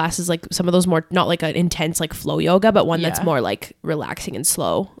yoga classes, like some of those more, not like an intense like flow yoga, but one that's more like relaxing and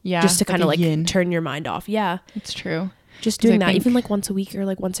slow. Yeah. Just to kind of like turn your mind off. Yeah. It's true. Just doing that even like once a week or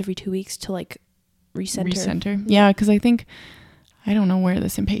like once every 2 weeks to like recenter. Yeah, because I think I don't know where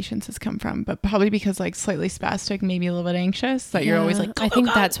this impatience has come from, but probably because like slightly spastic, maybe a little bit anxious, that you're always like, I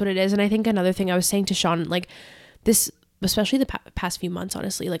think that's what it is. And I think another thing I was saying to Sean, like this, especially the past few months,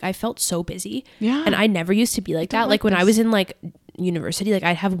 honestly, like I felt so busy. Yeah. And I never used to be like that. Like when I was in like university, like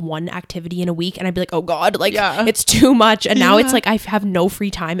I'd have one activity in a week and I'd be like, oh god, like it's too much. And now it's like I have no free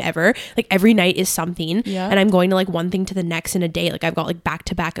time ever. Like every night is something and I'm going to like one thing to the next in a day. Like I've got like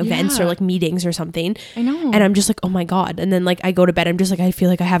back-to-back events or like meetings or something. I know. And I'm just like, oh my god. And then like I go to bed, I'm just like, I feel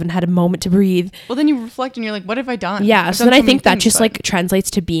like I haven't had a moment to breathe. Well, then you reflect and you're like, what have I done? Yeah. So then I think that just like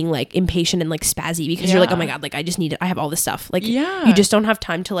translates to being like impatient and like spazzy because you're like, oh my god, like I just need it. I have all this stuff. Like you just don't have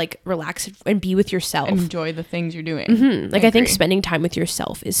time to like relax and be with yourself and enjoy the things you're doing. Like I think spending time with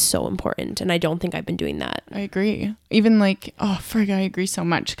yourself is so important. And I don't think I've been doing that. I agree. Even like, oh, frig, I agree so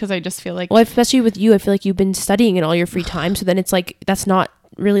much. Because I just feel like... Well, especially with you, I feel like you've been studying in all your free time. So then it's like, that's not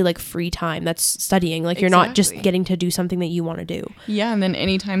really like free time. That's studying. Like, you're not just getting to do something that you want to do. Yeah. And then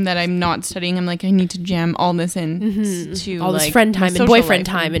anytime that I'm not studying, I'm like, I need to jam all this in to all like this friend time and boyfriend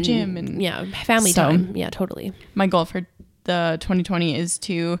time and gym and yeah, family time. Yeah, totally. My goal for the 2020 is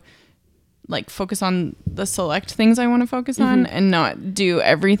to like focus on the select things I want to focus on and not do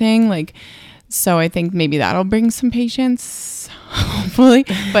everything. Like, so I think maybe that'll bring some patience, hopefully.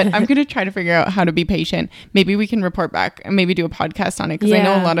 But I'm going to try to figure out how to be patient. Maybe we can report back and maybe do a podcast on it. Because I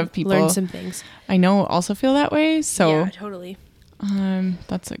know a lot of people learn some things. I know also feel that way. So yeah, totally.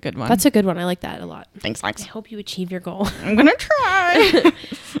 That's a good one. That's a good one. I like that a lot. Thanks, Lex. I hope you achieve your goal. I'm gonna try.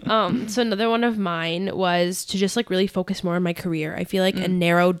 So another one of mine was to just like really focus more on my career. I feel like and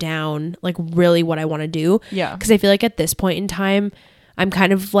narrow down like really what I want to do. Yeah. Because I feel like at this point in time, I'm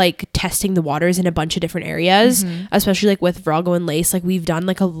kind of like testing the waters in a bunch of different areas, especially like with Virago and Lace. Like we've done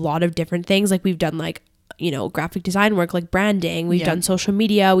like a lot of different things. Like we've done like, you know, graphic design work, like branding. We've done social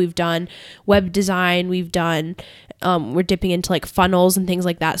media. We've done web design. We've done, we're dipping into like funnels and things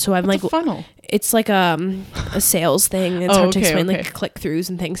like that. So I'm What's like, a funnel? It's like a sales thing. It's hard to explain, like click-throughs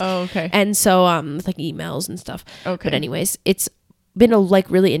and things. Oh, okay. And so with like emails and stuff. Okay. But anyways, it's been like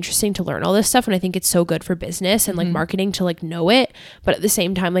really interesting to learn all this stuff, and I think it's so good for business and like marketing to like know it. But at the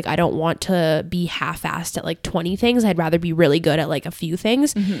same time, like I don't want to be half-assed at like 20 things. I'd rather be really good at like a few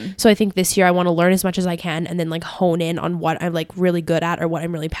things. So I think this year I want to learn as much as I can and then like hone in on what I'm like really good at or what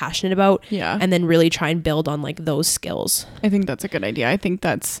I'm really passionate about. Yeah. And then really try and build on like those skills. I think that's a good idea. I think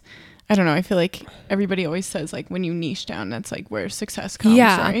that's, I don't know, I feel like everybody always says like when you niche down, that's like where success comes.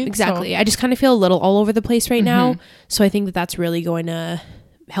 Yeah, right? exactly. So, I just kind of feel a little all over the place right now. So I think that that's really going to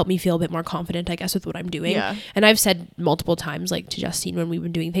help me feel a bit more confident, I guess, with what I'm doing. Yeah. And I've said multiple times, like to Justine when we've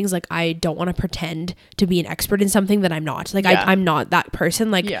been doing things, like I don't want to pretend to be an expert in something that I'm not. Like I'm not that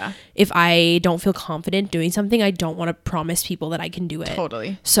person. Like if I don't feel confident doing something, I don't want to promise people that I can do it.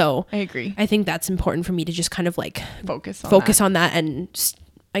 Totally. So I agree. I think that's important for me to just kind of like focus on that and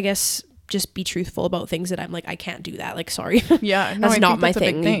I guess just be truthful about things that I'm like, I can't do that. Like, sorry. Yeah. No, that's not my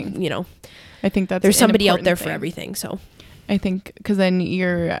thing. You know, I think that's there's somebody out there for everything. So I think because then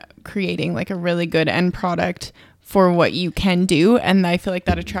you're creating like a really good end product for what you can do. And I feel like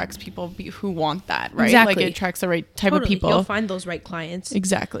that attracts people who want that, right? Exactly. Like it attracts the right type of people. You'll find those right clients.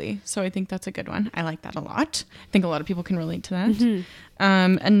 Exactly. So I think that's a good one. I like that a lot. I think a lot of people can relate to that.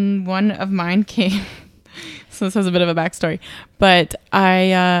 And one of mine came, so this has a bit of a backstory, but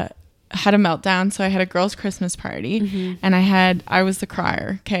I had a meltdown. So I had a girls' Christmas party and I was the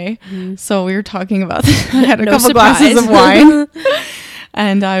crier. Okay. So we were talking about this. I had a couple glasses of wine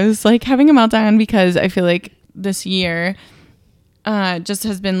and I was like having a meltdown because I feel like this year just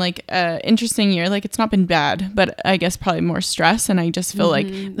has been like a interesting year. Like it's not been bad, but I guess probably more stress. And I just feel like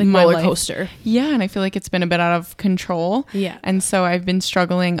my roller coaster. Yeah. And I feel like it's been a bit out of control. Yeah. And so I've been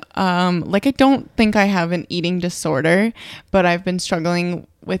struggling. Like I don't think I have an eating disorder, but I've been struggling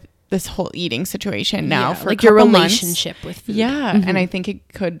with this whole eating situation now for like your relationship months. with food. Yeah. And I think it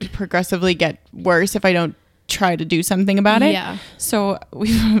could progressively get worse if I don't try to do something about it. Yeah. So we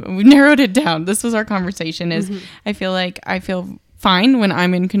narrowed it down. This was our conversation is I feel fine when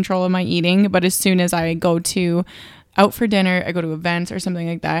I'm in control of my eating, but as soon as I go out for dinner, I go to events or something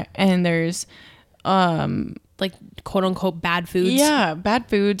like that, and there's like quote unquote bad foods. Yeah, bad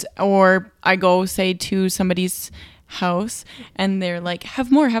foods, or I go say to somebody's house and they're like have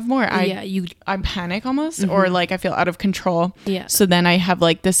more I panic almost or like I feel out of control. So then I have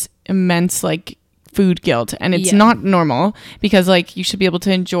like this immense like food guilt, and it's not normal because like you should be able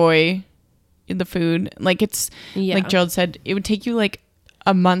to enjoy the food. Like it's like Gerald said, it would take you like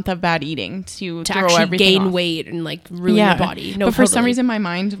a month of bad eating to throw actually everything gain off. Weight and like ruin your body. No, but for some reason my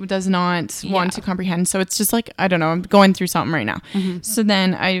mind does not want to comprehend, so it's just like I don't know, I'm going through something right now. So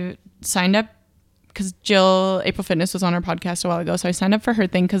then I signed up because April Fitness was on our podcast a while ago, so I signed up for her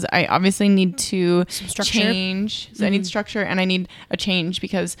thing because I obviously need to change. So I need structure and I need a change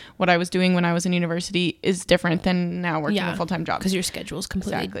because what I was doing when I was in university is different than now working a full-time job. Because your schedule is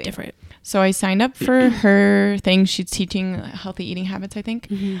completely different. So I signed up for her thing. She's teaching healthy eating habits, I think.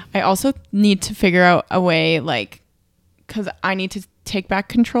 I also need to figure out a way, like, because I need to take back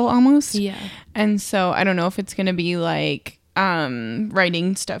control almost. Yeah. And so I don't know if it's going to be like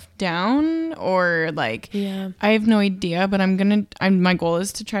writing stuff down or like I have no idea, but my goal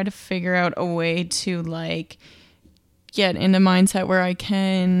is to try to figure out a way to like get in a mindset where I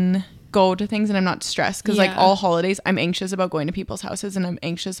can go to things and I'm not stressed, because like all holidays I'm anxious about going to people's houses and I'm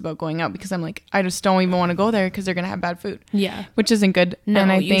anxious about going out because I'm like, I just don't even want to go there because they're gonna have bad food, which isn't good. No,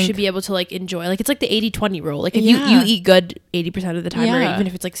 and you should be able to like enjoy, like it's like the 80-20 rule, like if you eat good 80% of the time, or even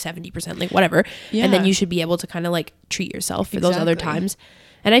if it's like 70%, like whatever, and then you should be able to kind of like treat yourself for those other times.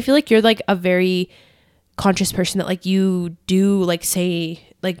 And I feel like you're like a very conscious person that like you do like say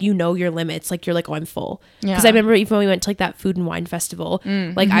like, you know, your limits, like you're like, oh, I'm full. Because I remember even when we went to like that food and wine festival,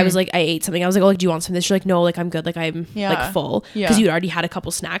 like I was like, I ate something, I was like, oh, like, do you want some of this? You're like, no, like I'm good, like I'm like full, because you'd already had a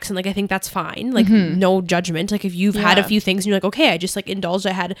couple snacks, and like I think that's fine, like no judgment, like if you've had a few things and you're like, okay, I just like indulged,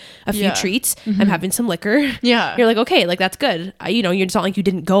 I had a few treats, I'm having some liquor, you're like, okay, like that's good. You know, it's not like you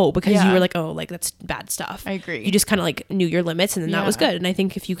didn't go because you were like, oh, like that's bad stuff. I agree. You just kind of like knew your limits, and then that was good. And I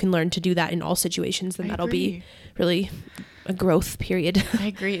think if you can learn to do that in all situations, then that'll be really a growth period. I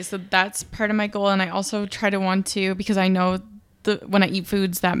agree. So that's part of my goal. And I also try to want to, because I know when I eat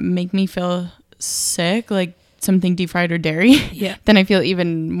foods that make me feel sick, like something deep fried or dairy, then I feel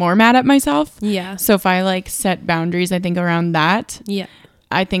even more mad at myself. So if I like set boundaries, I think around that,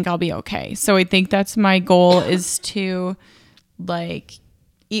 I think I'll be okay. So I think that's my goal, is to like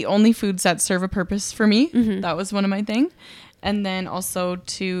eat only foods that serve a purpose for me. That was one of my things. And then also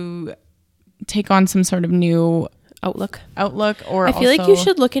to take on some sort of new outlook. Or I feel like you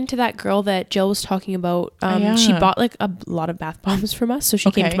should look into that girl that Jill was talking about. She bought like a lot of bath bombs from us, so she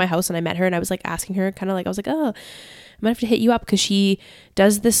came to my house and I met her, and I was like asking her, kind of like, I was like, oh, I might have to hit you up, because she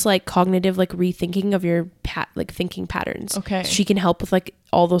does this like cognitive like rethinking of your like thinking patterns. So she can help with like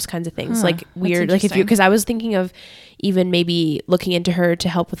all those kinds of things, like weird, like if you, because I was thinking of even maybe looking into her to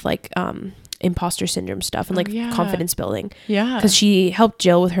help with like imposter syndrome stuff and like confidence building, because she helped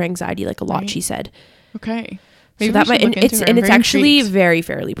Jill with her anxiety like a lot, she said. Maybe so that might, and it's actually intrigued. Very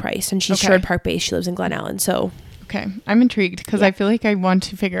fairly priced, and she's Sherwood Park based. She lives in Glen Ellen, so I'm intrigued, because I feel like I want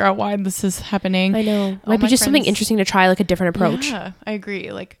to figure out why this is happening. I know, might be just something interesting to try, like a different approach. I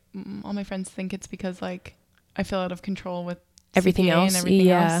agree. Like all my friends think it's because like I feel out of control with everything CPA else, and everything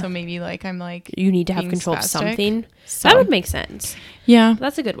else, so maybe like I'm like, you need to have control of something. So that would make sense.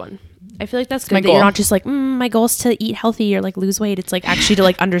 That's a good one. I feel like that's good, that you're not just like, my goal is to eat healthy or like lose weight. It's like actually to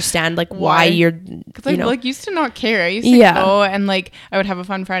like understand like why you're, because I like used to not care. I used to go and like I would have a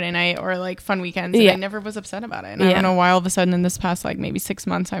fun Friday night or like fun weekends, and I never was upset about it. And I don't know why all of a sudden in this past like maybe 6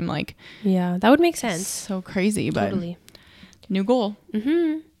 months I'm like, that would make sense. So crazy, but new goal.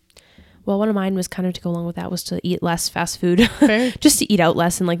 Well, one of mine was kind of to go along with that, was to eat less fast food. Just to eat out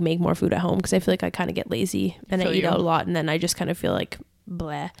less and like make more food at home, because I feel like I kind of get lazy and I eat out a lot, and then I just kind of feel like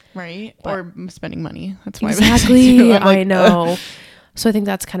bleh. Or spending money. That's why exactly. Like, I know. So I think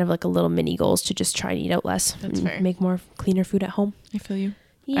that's kind of like a little mini goals, to just try and eat out less. That's fair. Make more cleaner food at home. I feel you.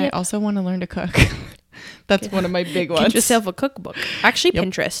 I also want to learn to cook. That's one of my big ones. Get yourself a cookbook. Actually,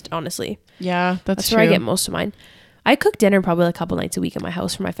 Pinterest, honestly. Yeah, that's true. Where I get most of mine. I cook dinner probably like a couple nights a week at my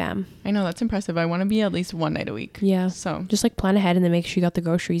house for my fam. I know, that's impressive. I want to be at least one night a week. So just like plan ahead and then make sure you got the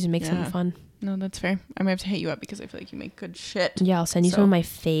groceries and make something fun. No, that's fair. I might have to hit you up, because I feel like you make good shit. Yeah, I'll send you some of my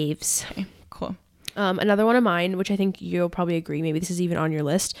faves. Okay, cool. Another one of mine, which I think you'll probably agree, maybe this is even on your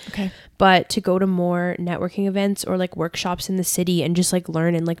list, but to go to more networking events or like workshops in the city and just like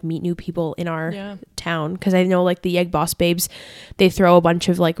learn and like meet new people in our town, because I know like the Yeg Boss Babes, they throw a bunch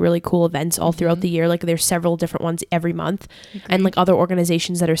of like really cool events all throughout the year. Like there's several different ones every month, and like other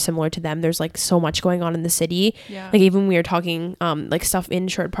organizations that are similar to them. There's like so much going on in the city. Like even we were talking like stuff in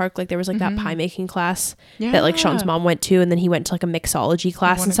Sherwood Park, like there was like that pie making class that like Sean's mom went to, and then he went to like a mixology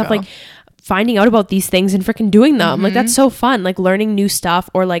class and stuff. Like finding out about these things and freaking doing them, like that's so fun, like learning new stuff,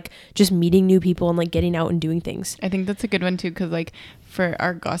 or like just meeting new people and like getting out and doing things. I think that's a good one too, because like for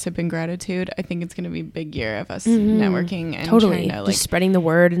our gossip and gratitude, I think it's going to be a big year of us networking and trying to, like, just spreading the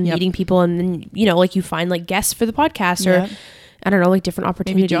word and meeting people, and then you know, like you find like guests for the podcast or I don't know, like different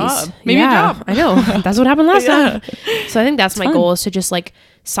opportunities. Maybe a job. I know. That's what happened last time. So I think that's my goal, is to just like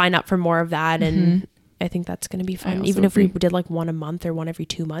sign up for more of that, and I think that's going to be fun. Even if we did like one a month or one every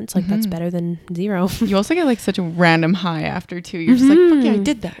 2 months, like that's better than zero. You also get like such a random high after too. You're just like, fuck yeah, I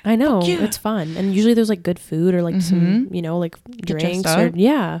did that. I know. It's fun. And usually there's like good food or like some, you know, like drinks or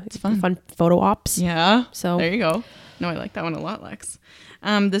it's fun photo ops. Yeah. So there you go. No, I like that one a lot, Lex.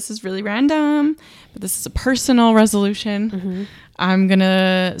 This is really random, but this is a personal resolution.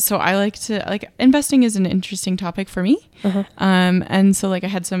 So I like to, like, investing is an interesting topic for me. And so like I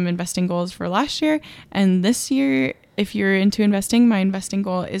had some investing goals for last year, and this year, if you're into investing, my investing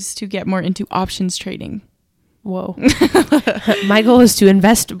goal is to get more into options trading. Whoa. My goal is to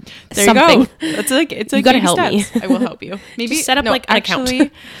invest there something. You go. It's like, it's like, you gotta help me. I will help you. Maybe just set up like an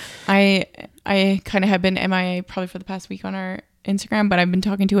account. I kind of have been MIA probably for the past week on our Instagram, but I've been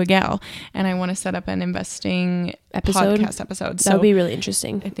talking to a gal and I want to set up an investing podcast episode. That would be really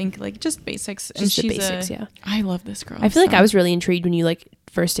interesting. I think like just basics. And just the basics, yeah. I love this girl. I feel like I was really intrigued when you like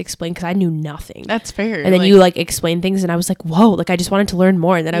first explained, because I knew nothing. That's fair. And then you like explained things and I was like, whoa, like I just wanted to learn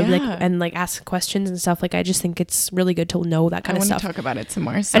more. And then I would like and like ask questions and stuff. Like I just think it's really good to know that kind of stuff. I want to talk about it some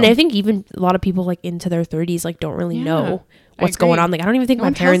more. So. And I think even a lot of people like into their 30s like don't really know what's going on. Like I don't even think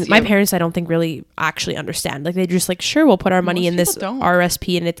my parents I don't think really actually understand. Like they just like, sure, we'll put our money in this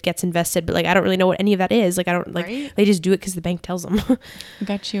RSP and it gets invested, but like I don't really know what any of that is. Like I don't like they just do it because the bank tells them.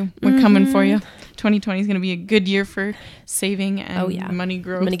 Got you. We're coming for you. 2020 is gonna be a good year for saving and money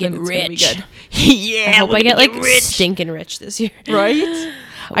growth. I'm gonna get rich. Gonna be I hope I get like stinking rich this year. Right?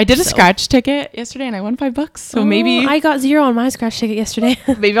 I did a scratch ticket yesterday and I won $5. So maybe I got 0 on my scratch ticket yesterday.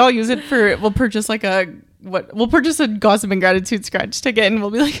 Maybe I'll use it for we'll purchase a Gossip and Gratitude scratch ticket and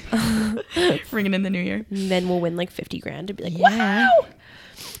we'll be like bring it in the new year. And then we'll win like 50 grand to be like, wow.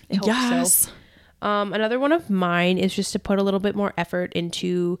 I hope so. Another one of mine is just to put a little bit more effort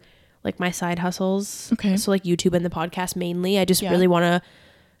into like my side hustles. Okay. So like YouTube and the podcast mainly. I just really want to,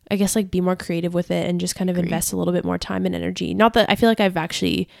 I guess, like be more creative with it and just kind of invest a little bit more time and energy. Not that I feel like I've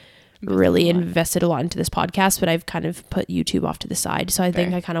actually really invested a lot into this podcast, but I've kind of put YouTube off to the side. So I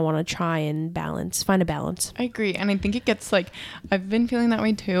think I kind of want to try and find a balance. I agree. And I think it gets like, I've been feeling that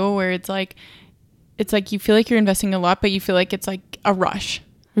way too, where it's like you feel like you're investing a lot, but you feel like it's like a rush.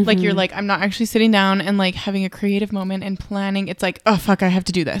 Mm-hmm. Like you're like, I'm not actually sitting down and like having a creative moment and planning. It's like, oh fuck, I have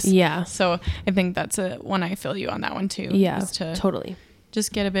to do this. Yeah. So I think that's one I feel you on that one too. Yeah, totally.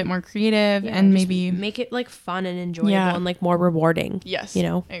 Just get a bit more creative and maybe make it like fun and enjoyable and like more rewarding. Yes. You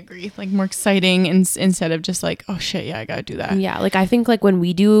know, I agree. Like more exciting instead of just like, oh shit, yeah, I gotta do that. Yeah. Like I think like when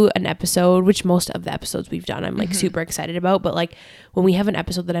we do an episode, which most of the episodes we've done, I'm like super excited about, but like when we have an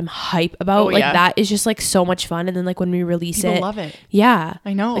episode that I'm hype about, that is just like so much fun. And then like when we release People love it. Yeah.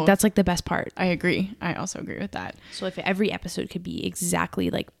 I know. Like that's like the best part. I agree. I also agree with that. So if every episode could be exactly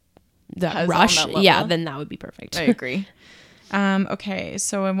like the rush, then that would be perfect. I agree. Okay,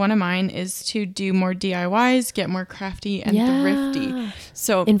 so one of mine is to do more DIYs, get more crafty and thrifty.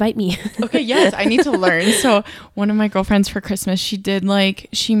 So invite me. Okay, yes, I need to learn. So one of my girlfriends for Christmas, she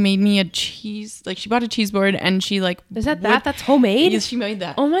made me a cheese, like she bought a cheese board and she like that's homemade? Yes, she made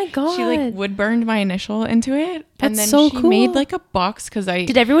that. Oh my god. She like wood burned my initial into it. That's and then so she cool. made like a box because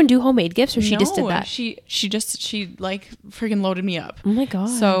Did everyone do homemade gifts or she just did that? She like freaking loaded me up. Oh my god.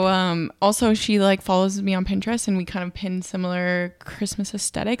 So also she like follows me on Pinterest and we kind of pin similar Christmas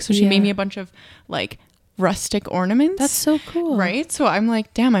aesthetic. So she made me a bunch of like rustic ornaments. That's so cool. Right? So I'm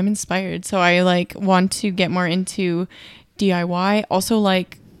like, damn, I'm inspired. So I like want to get more into DIY. Also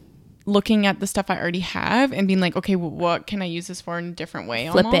like looking at the stuff I already have and being like, okay, well, what can I use this for in a different way?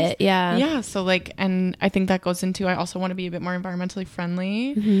 Flip it. Yeah. So like, and I think that goes into, I also want to be a bit more environmentally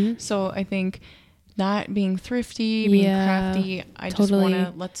friendly. Mm-hmm. So I think that being thrifty, being crafty, I just want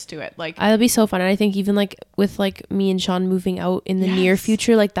to, let's do it. Like that'll be so fun. And I think even like with like me and Sean moving out in the near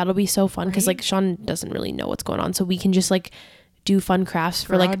future, like that'll be so fun because like Sean doesn't really know what's going on. So we can just like do fun crafts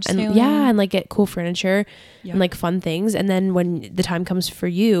for like and like get cool furniture and like fun things, and then when the time comes for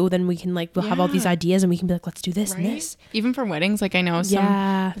you, then we can like we'll have all these ideas and we can be like, let's do this and this. Even for weddings, like I know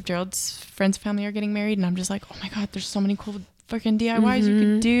some of Gerald's friends' family are getting married and I'm just like, oh my god, there's so many cool freaking DIYs you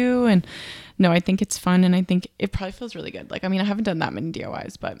could do. And no, I think it's fun and I think it probably feels really good. Like I mean, I haven't done that many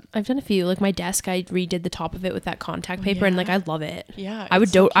DIYs, but I've done a few. Like my desk, I redid the top of it with that contact paper and like I love it. Yeah, I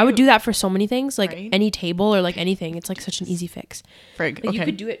would do that for so many things, like any table or like anything. It's like such an easy fix. Frig. Like, you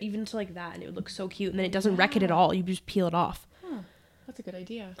could do it even to like that and it would look so cute and then it doesn't wreck it at all. You just peel it off. That's a good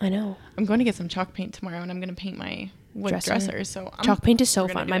idea. I know. I'm going to get some chalk paint tomorrow and I'm going to paint my wood dresser. So chalk paint is so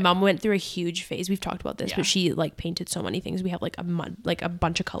fun. My mom went through a huge phase. We've talked about this, but she like painted so many things. We have like a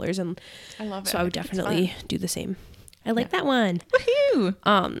bunch of colors and I love it. So I would definitely do the same. I like that one.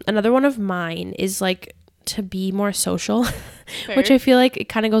 Woohoo! Another one of mine is like to be more social, which I feel like it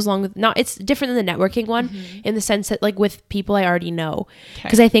kind of goes along with it's different than the networking one in the sense that like with people I already know,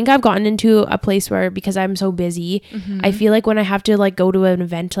 because I think I've gotten into a place where because I'm so busy, I feel like when I have to like go to an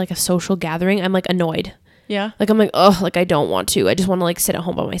event, like a social gathering, I'm like annoyed. Yeah. Like I'm like, oh, like I don't want to. I just want to like sit at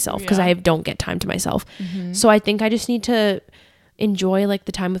home by myself because I don't get time to myself. So I think I just need to enjoy like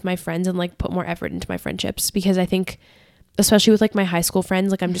the time with my friends and like put more effort into my friendships, because I think especially with like my high school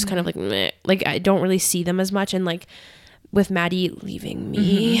friends, like I'm just kind of like meh. Like I don't really see them as much, and like with Maddie leaving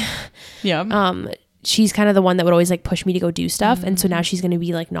me, she's kind of the one that would always like push me to go do stuff, and so now she's going to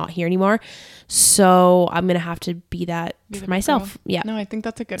be like not here anymore, so I'm going to have to be that for myself. Yeah. No, I think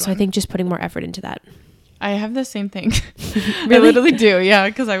that's a good one. So I think just putting more effort into that. I have the same thing. Really? I literally do. Yeah.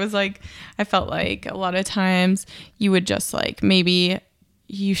 Because I felt like a lot of times you would just like, maybe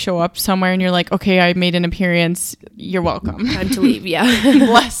you show up somewhere and you're like, okay, I made an appearance. You're welcome. Time to leave. Yeah.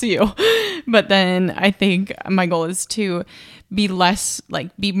 Bless you. But then I think my goal is to be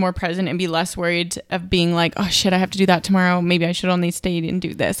more present and be less worried of being like, oh shit, I have to do that tomorrow. Maybe I should only stay and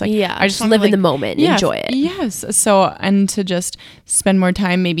do this. Like, yeah. I just live in the moment and enjoy it. Yes. So, and to just spend more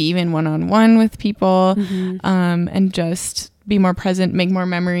time, maybe even one-on-one with people, and just be more present, make more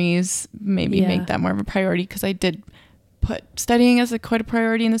memories, maybe make that more of a priority. Cause I did put studying as quite a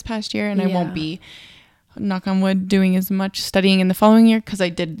priority in this past year, and I won't be, knock on wood, doing as much studying in the following year because I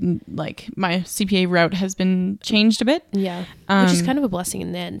did like my CPA route has been changed a bit. Yeah, which is kind of a blessing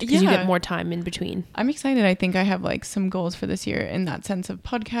in the end because you get more time in between. I'm excited. I think I have like some goals for this year in that sense of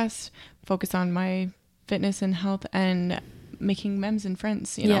podcast, focus on my fitness and health, and making memes and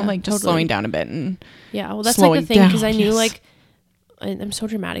friends. You know, like just slowing down a bit and well, that's like the thing because I knew like. I'm so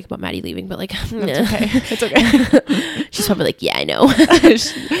dramatic about Maddie leaving, but like, it's okay. It's okay. She's probably like, yeah, I know.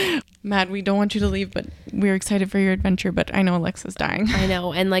 Matt, we don't want you to leave, but we're excited for your adventure. But I know Alexa's dying. I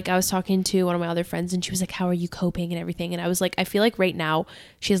know. And like, I was talking to one of my other friends and she was like, how are you coping and everything? And I was like, I feel like right now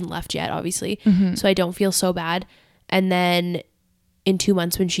she hasn't left yet, obviously. So I don't feel so bad. And then in 2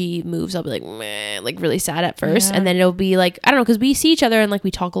 months when she moves, I'll be like, meh, like really sad at first. And then it'll be like, I don't know, because we see each other and like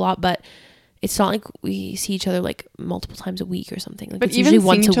we talk a lot, but it's not like we see each other like multiple times a week or something. Like, but it's even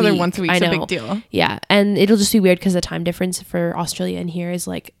usually seeing each other once a week is a big deal. Yeah. And it'll just be weird because the time difference for Australia and here is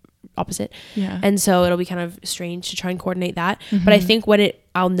like opposite. Yeah. And so it'll be kind of strange to try and coordinate that. But I think when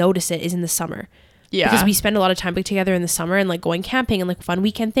I'll notice it is in the summer. Yeah. Because we spend a lot of time together in the summer and like going camping and like fun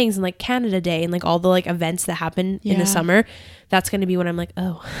weekend things and like Canada Day and like all the like events that happen in the summer. That's going to be when I'm like,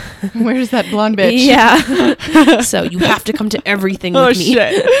 oh, where's that blonde bitch? Yeah. So you have to come to everything with me.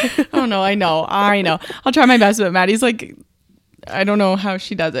 Shit. Oh no, I know. I'll try my best, but Maddie's like, I don't know how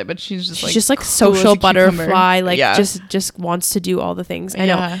she does it, but she's just like social butterfly, like just wants to do all the things. I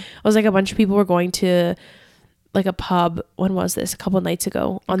know. I was like, a bunch of people were going to like a pub. When was this? A couple of nights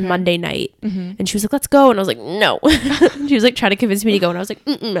ago on Monday night. And she was like, let's go. And I was like, no. She was like trying to convince me to go. And I was like,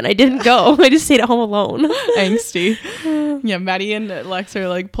 and I didn't go. I just stayed at home alone. Angsty. Yeah. Maddie and Lex are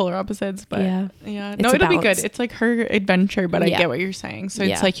like polar opposites, but yeah. No, it'll be good. It's like her adventure, but I get what you're saying. So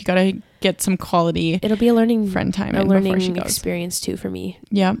it's like, you got to get some quality. It'll be a learning friend time. A learning experience too for me.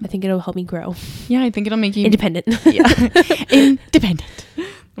 Yeah. I think it'll help me grow. Yeah. I think it'll make you independent. Independent.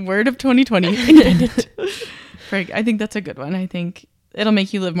 Word of 2020. Independent. I think that's a good one. I think it'll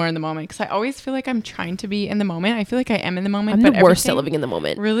make you live more in the moment because I always feel like I'm trying to be in the moment. I feel like I am in the moment. I'm the worst at living in the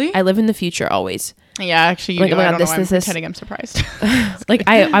moment. Really? I live in the future always. Yeah, actually, you like, do. I don't know why I'm pretending I'm surprised. Like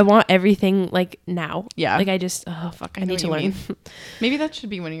I want everything like now. Yeah. Like I just I need to learn. Maybe that should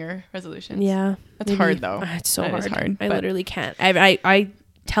be one of your resolutions. Yeah. That's hard though. It's so hard. I literally can't. I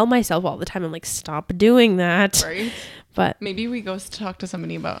tell myself all the time, I'm like, stop doing that. Right. But maybe we go talk to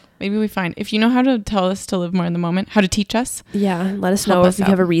somebody about, maybe we find, if you know how to tell us to live more in the moment, how to teach us. Yeah. Let us know if you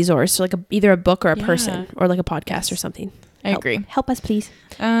have a resource, like either a book or a person or like a podcast or something. I agree. Help us, please.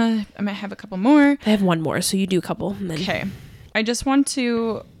 I might have a couple more. I have one more. So you do a couple. And then... Okay. I just want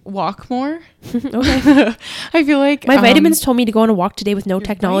to walk more. Okay. I feel like my vitamins told me to go on a walk today with no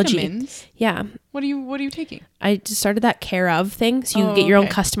technology. Vitamins? Yeah. What are you taking? I just started that Care of thing, so you can get your own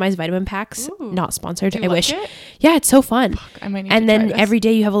customized vitamin packs. Ooh. Not sponsored. I wish. It? Yeah, it's so fun. Fuck, I might need and to then try this. Every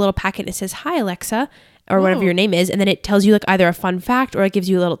day you have a little packet that says, "Hi Alexa," or whatever your name is, and then it tells you like either a fun fact or it gives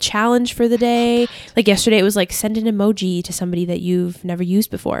you a little challenge for the day. Like yesterday it was like send an emoji to somebody that you've never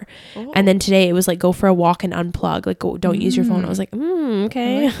used before. Oh. And then today it was like go for a walk and unplug, like don't use your phone. I was like,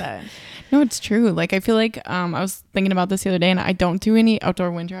 okay. I like that. No, it's true. Like I feel like I was thinking about this the other day, and I don't do any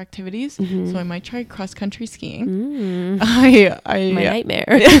outdoor winter activities, so I might try cross country skiing. My nightmare.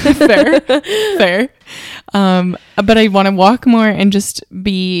 Fair. But I want to walk more and just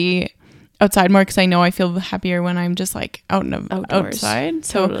be outside more because I know I feel happier when I'm just like outside.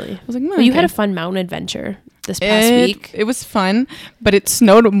 So totally. I was like, you had a fun mountain adventure this past week. It was fun, but it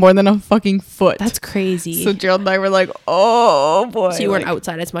snowed more than a fucking foot. That's crazy. So Gerald and I were like, oh boy. So you weren't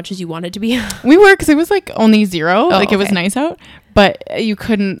outside as much as you wanted to be? We were, because it was like only 0. It was nice out, but you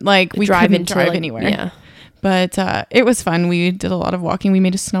couldn't like we couldn't drive anywhere. Yeah. But it was fun. We did a lot of walking. We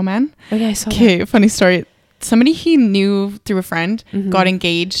made a snowman. Okay, I saw that. Okay, funny story. Somebody he knew through a friend got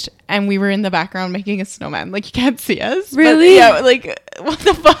engaged, and we were in the background making a snowman. Like, you can't see us. Really? Yeah, like, what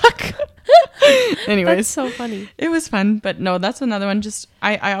the fuck? Anyways. That's so funny. It was fun, but no, that's another one. Just,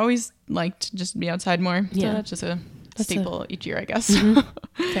 I always like to just be outside more. Yeah. So that's just a staple each year, I guess.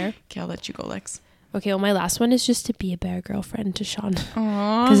 Fair. Okay, I'll let you go, Lex. Okay, well, my last one is just to be a better girlfriend to Sean.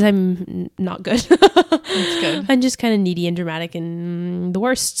 Aww. Because I'm not good. That's good. I'm just kind of needy and dramatic and the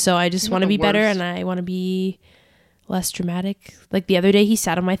worst. So I just want to be better, and I want to be less dramatic. Like the other day, he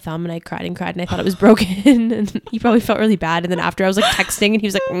sat on my thumb and I cried and cried and I thought it was broken. And he probably felt really bad. And then after I was like texting and he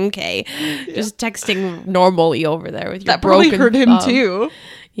was like, okay, just texting normally over there with your that broken hurt him thumb. Too.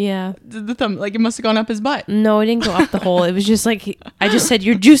 Yeah. The thumb, like it must have gone up his butt. No, it didn't go up the hole. It was just like, I just said,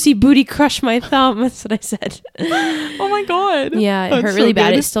 your juicy booty crushed my thumb. That's what I said. Oh my God. Yeah, it hurt really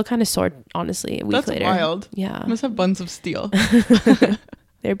bad. It's still kind of sore, honestly, a week later. That's wild. Yeah. Must have buns of steel.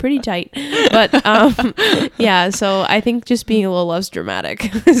 They're pretty tight. But yeah, so I think just being a little less dramatic,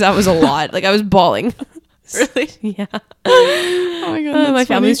 because that was a lot. Like I was bawling. Really? Yeah. Oh my God. My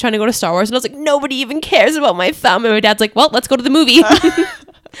family was trying to go to Star Wars and I was like, nobody even cares about my thumb. And my dad's like, well, let's go to the movie.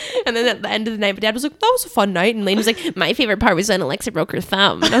 And then at the end of the night, my dad was like, that was a fun night. And Lane was like, my favorite part was when Alexa broke her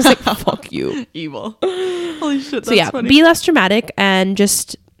thumb. And I was like, fuck you. Evil. Holy shit. That's so yeah, funny. be less dramatic and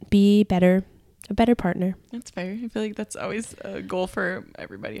just be better. A better partner. That's fair. I feel like that's always a goal for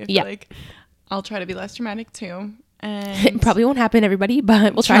everybody. I feel like I'll try to be less dramatic too. And it probably won't happen, everybody,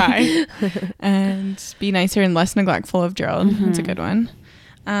 but we'll try. And be nicer and less neglectful of Gerald. Mm-hmm. That's a good one.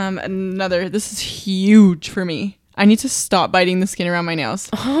 This is huge for me. I need to stop biting the skin around my nails.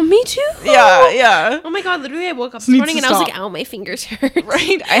 Oh, me too. Yeah. Oh my God, literally I woke up this morning and I was like, ow, my fingers hurt.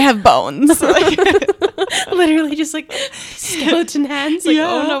 Right? I have bones. Literally just like skeleton hands. Like,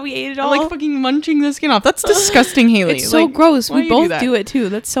 oh no, we ate it all. I'm like fucking munching the skin off. That's disgusting, Haley. It's so gross. We both do it too.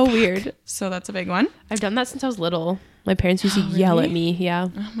 That's so weird. So that's a big one. I've done that since I was little. My parents used to yell at me. Yeah.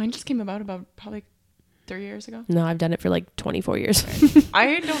 Mine just came about probably 3 years ago. No, I've done it for like 24 years. Okay.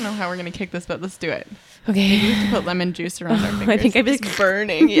 I don't know how we're going to kick this, but let's do it. Okay. Maybe we have to put lemon juice around our fingers. I think I'm just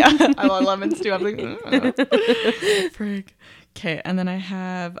burning. Yeah. I love lemons too. I'm like, frick. Okay. And then I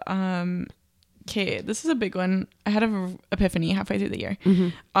have, okay, this is a big one. I had an epiphany halfway through the year. Mm-hmm.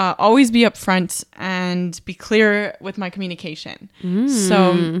 Always be upfront and be clear with my communication.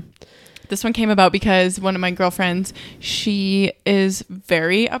 So this one came about because one of my girlfriends, she is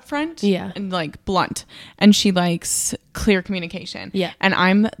very upfront and like blunt, and she likes clear communication. Yeah. And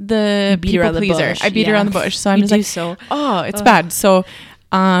I'm the people pleaser. I beat around the bush. So I'm just like, it's bad. So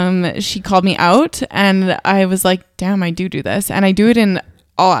she called me out and I was like, damn, I do this. And I do it in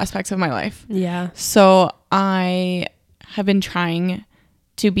all aspects of my life. Yeah. So I have been trying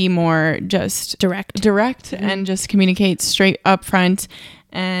to be more just direct and just communicate straight up front,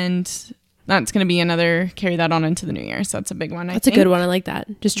 and that's going to be another carry that on into the new year. So that's a big one. That's a good one. I like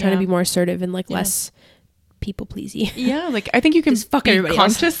that. Just trying to be more assertive and like less people pleasy. Yeah. Like I think you can fuck be everybody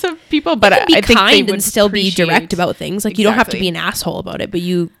conscious of people, but I think kind and still be direct about things. Like you don't have to be an asshole about it, but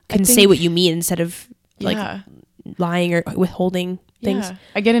you can say what you mean instead of like lying or withholding things. Yeah.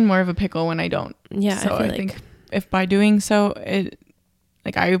 I get in more of a pickle when I don't. Yeah. So I think if by doing so,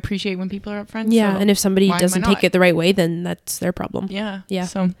 like I appreciate when people are upfront. Yeah. So and if somebody doesn't take it the right way, then that's their problem. Yeah. Yeah.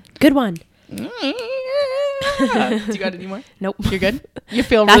 So good one. Do you got any more? Nope. You're good? You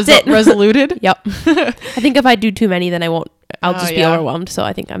feel resoluted? Yep. I think if I do too many, then I'll just be overwhelmed. So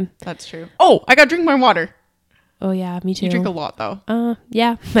I think That's true. Oh, I got to drink more water. Oh yeah, me too. You drink a lot though.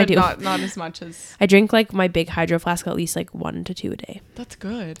 Yeah, I do. Not as much as I drink like my big hydro flask at least like 1 to 2 a day. That's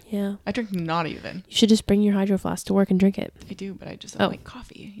good. Yeah. I drink not even. You should just bring your hydro flask to work and drink it. I do, but I just don't like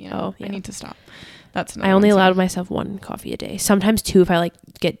coffee. You know? I need to stop. I only allowed myself 1 coffee a day. Sometimes 2 if I like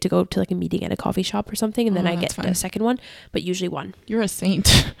get to go to like a meeting at a coffee shop or something, and then I get a second one, but usually 1. You're a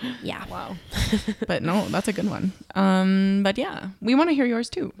saint. Yeah. Wow. But no, that's a good one. But yeah, we want to hear yours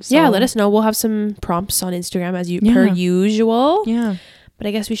too. So. Yeah, let us know. We'll have some prompts on Instagram as per usual. Yeah. But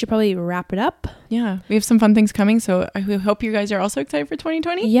I guess we should probably wrap it up. Yeah. We have some fun things coming. So I hope you guys are also excited for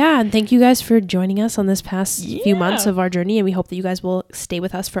 2020. Yeah. And thank you guys for joining us on this past few months of our journey. And we hope that you guys will stay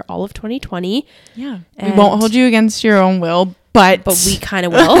with us for all of 2020. Yeah. And we won't hold you against your own will, but we kind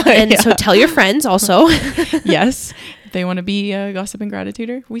of will. And so tell your friends also. Yes. If they want to be a gossip and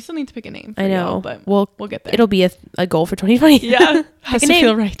gratituder. We still need to pick a name. I know. But we'll get there. It'll be a goal for 2020. Yeah. Has to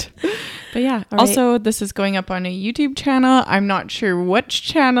feel right. But yeah, all also this is going up on a YouTube channel. I'm not sure which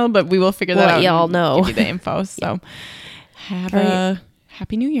channel, but we will figure that out. Y'all know. Give you the info. So have a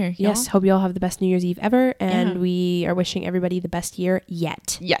happy New Year. Yes. Hope you all have the best New Year's Eve ever. And we are wishing everybody the best year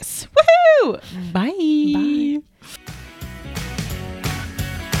yet. Yes. Woohoo! Bye. Bye.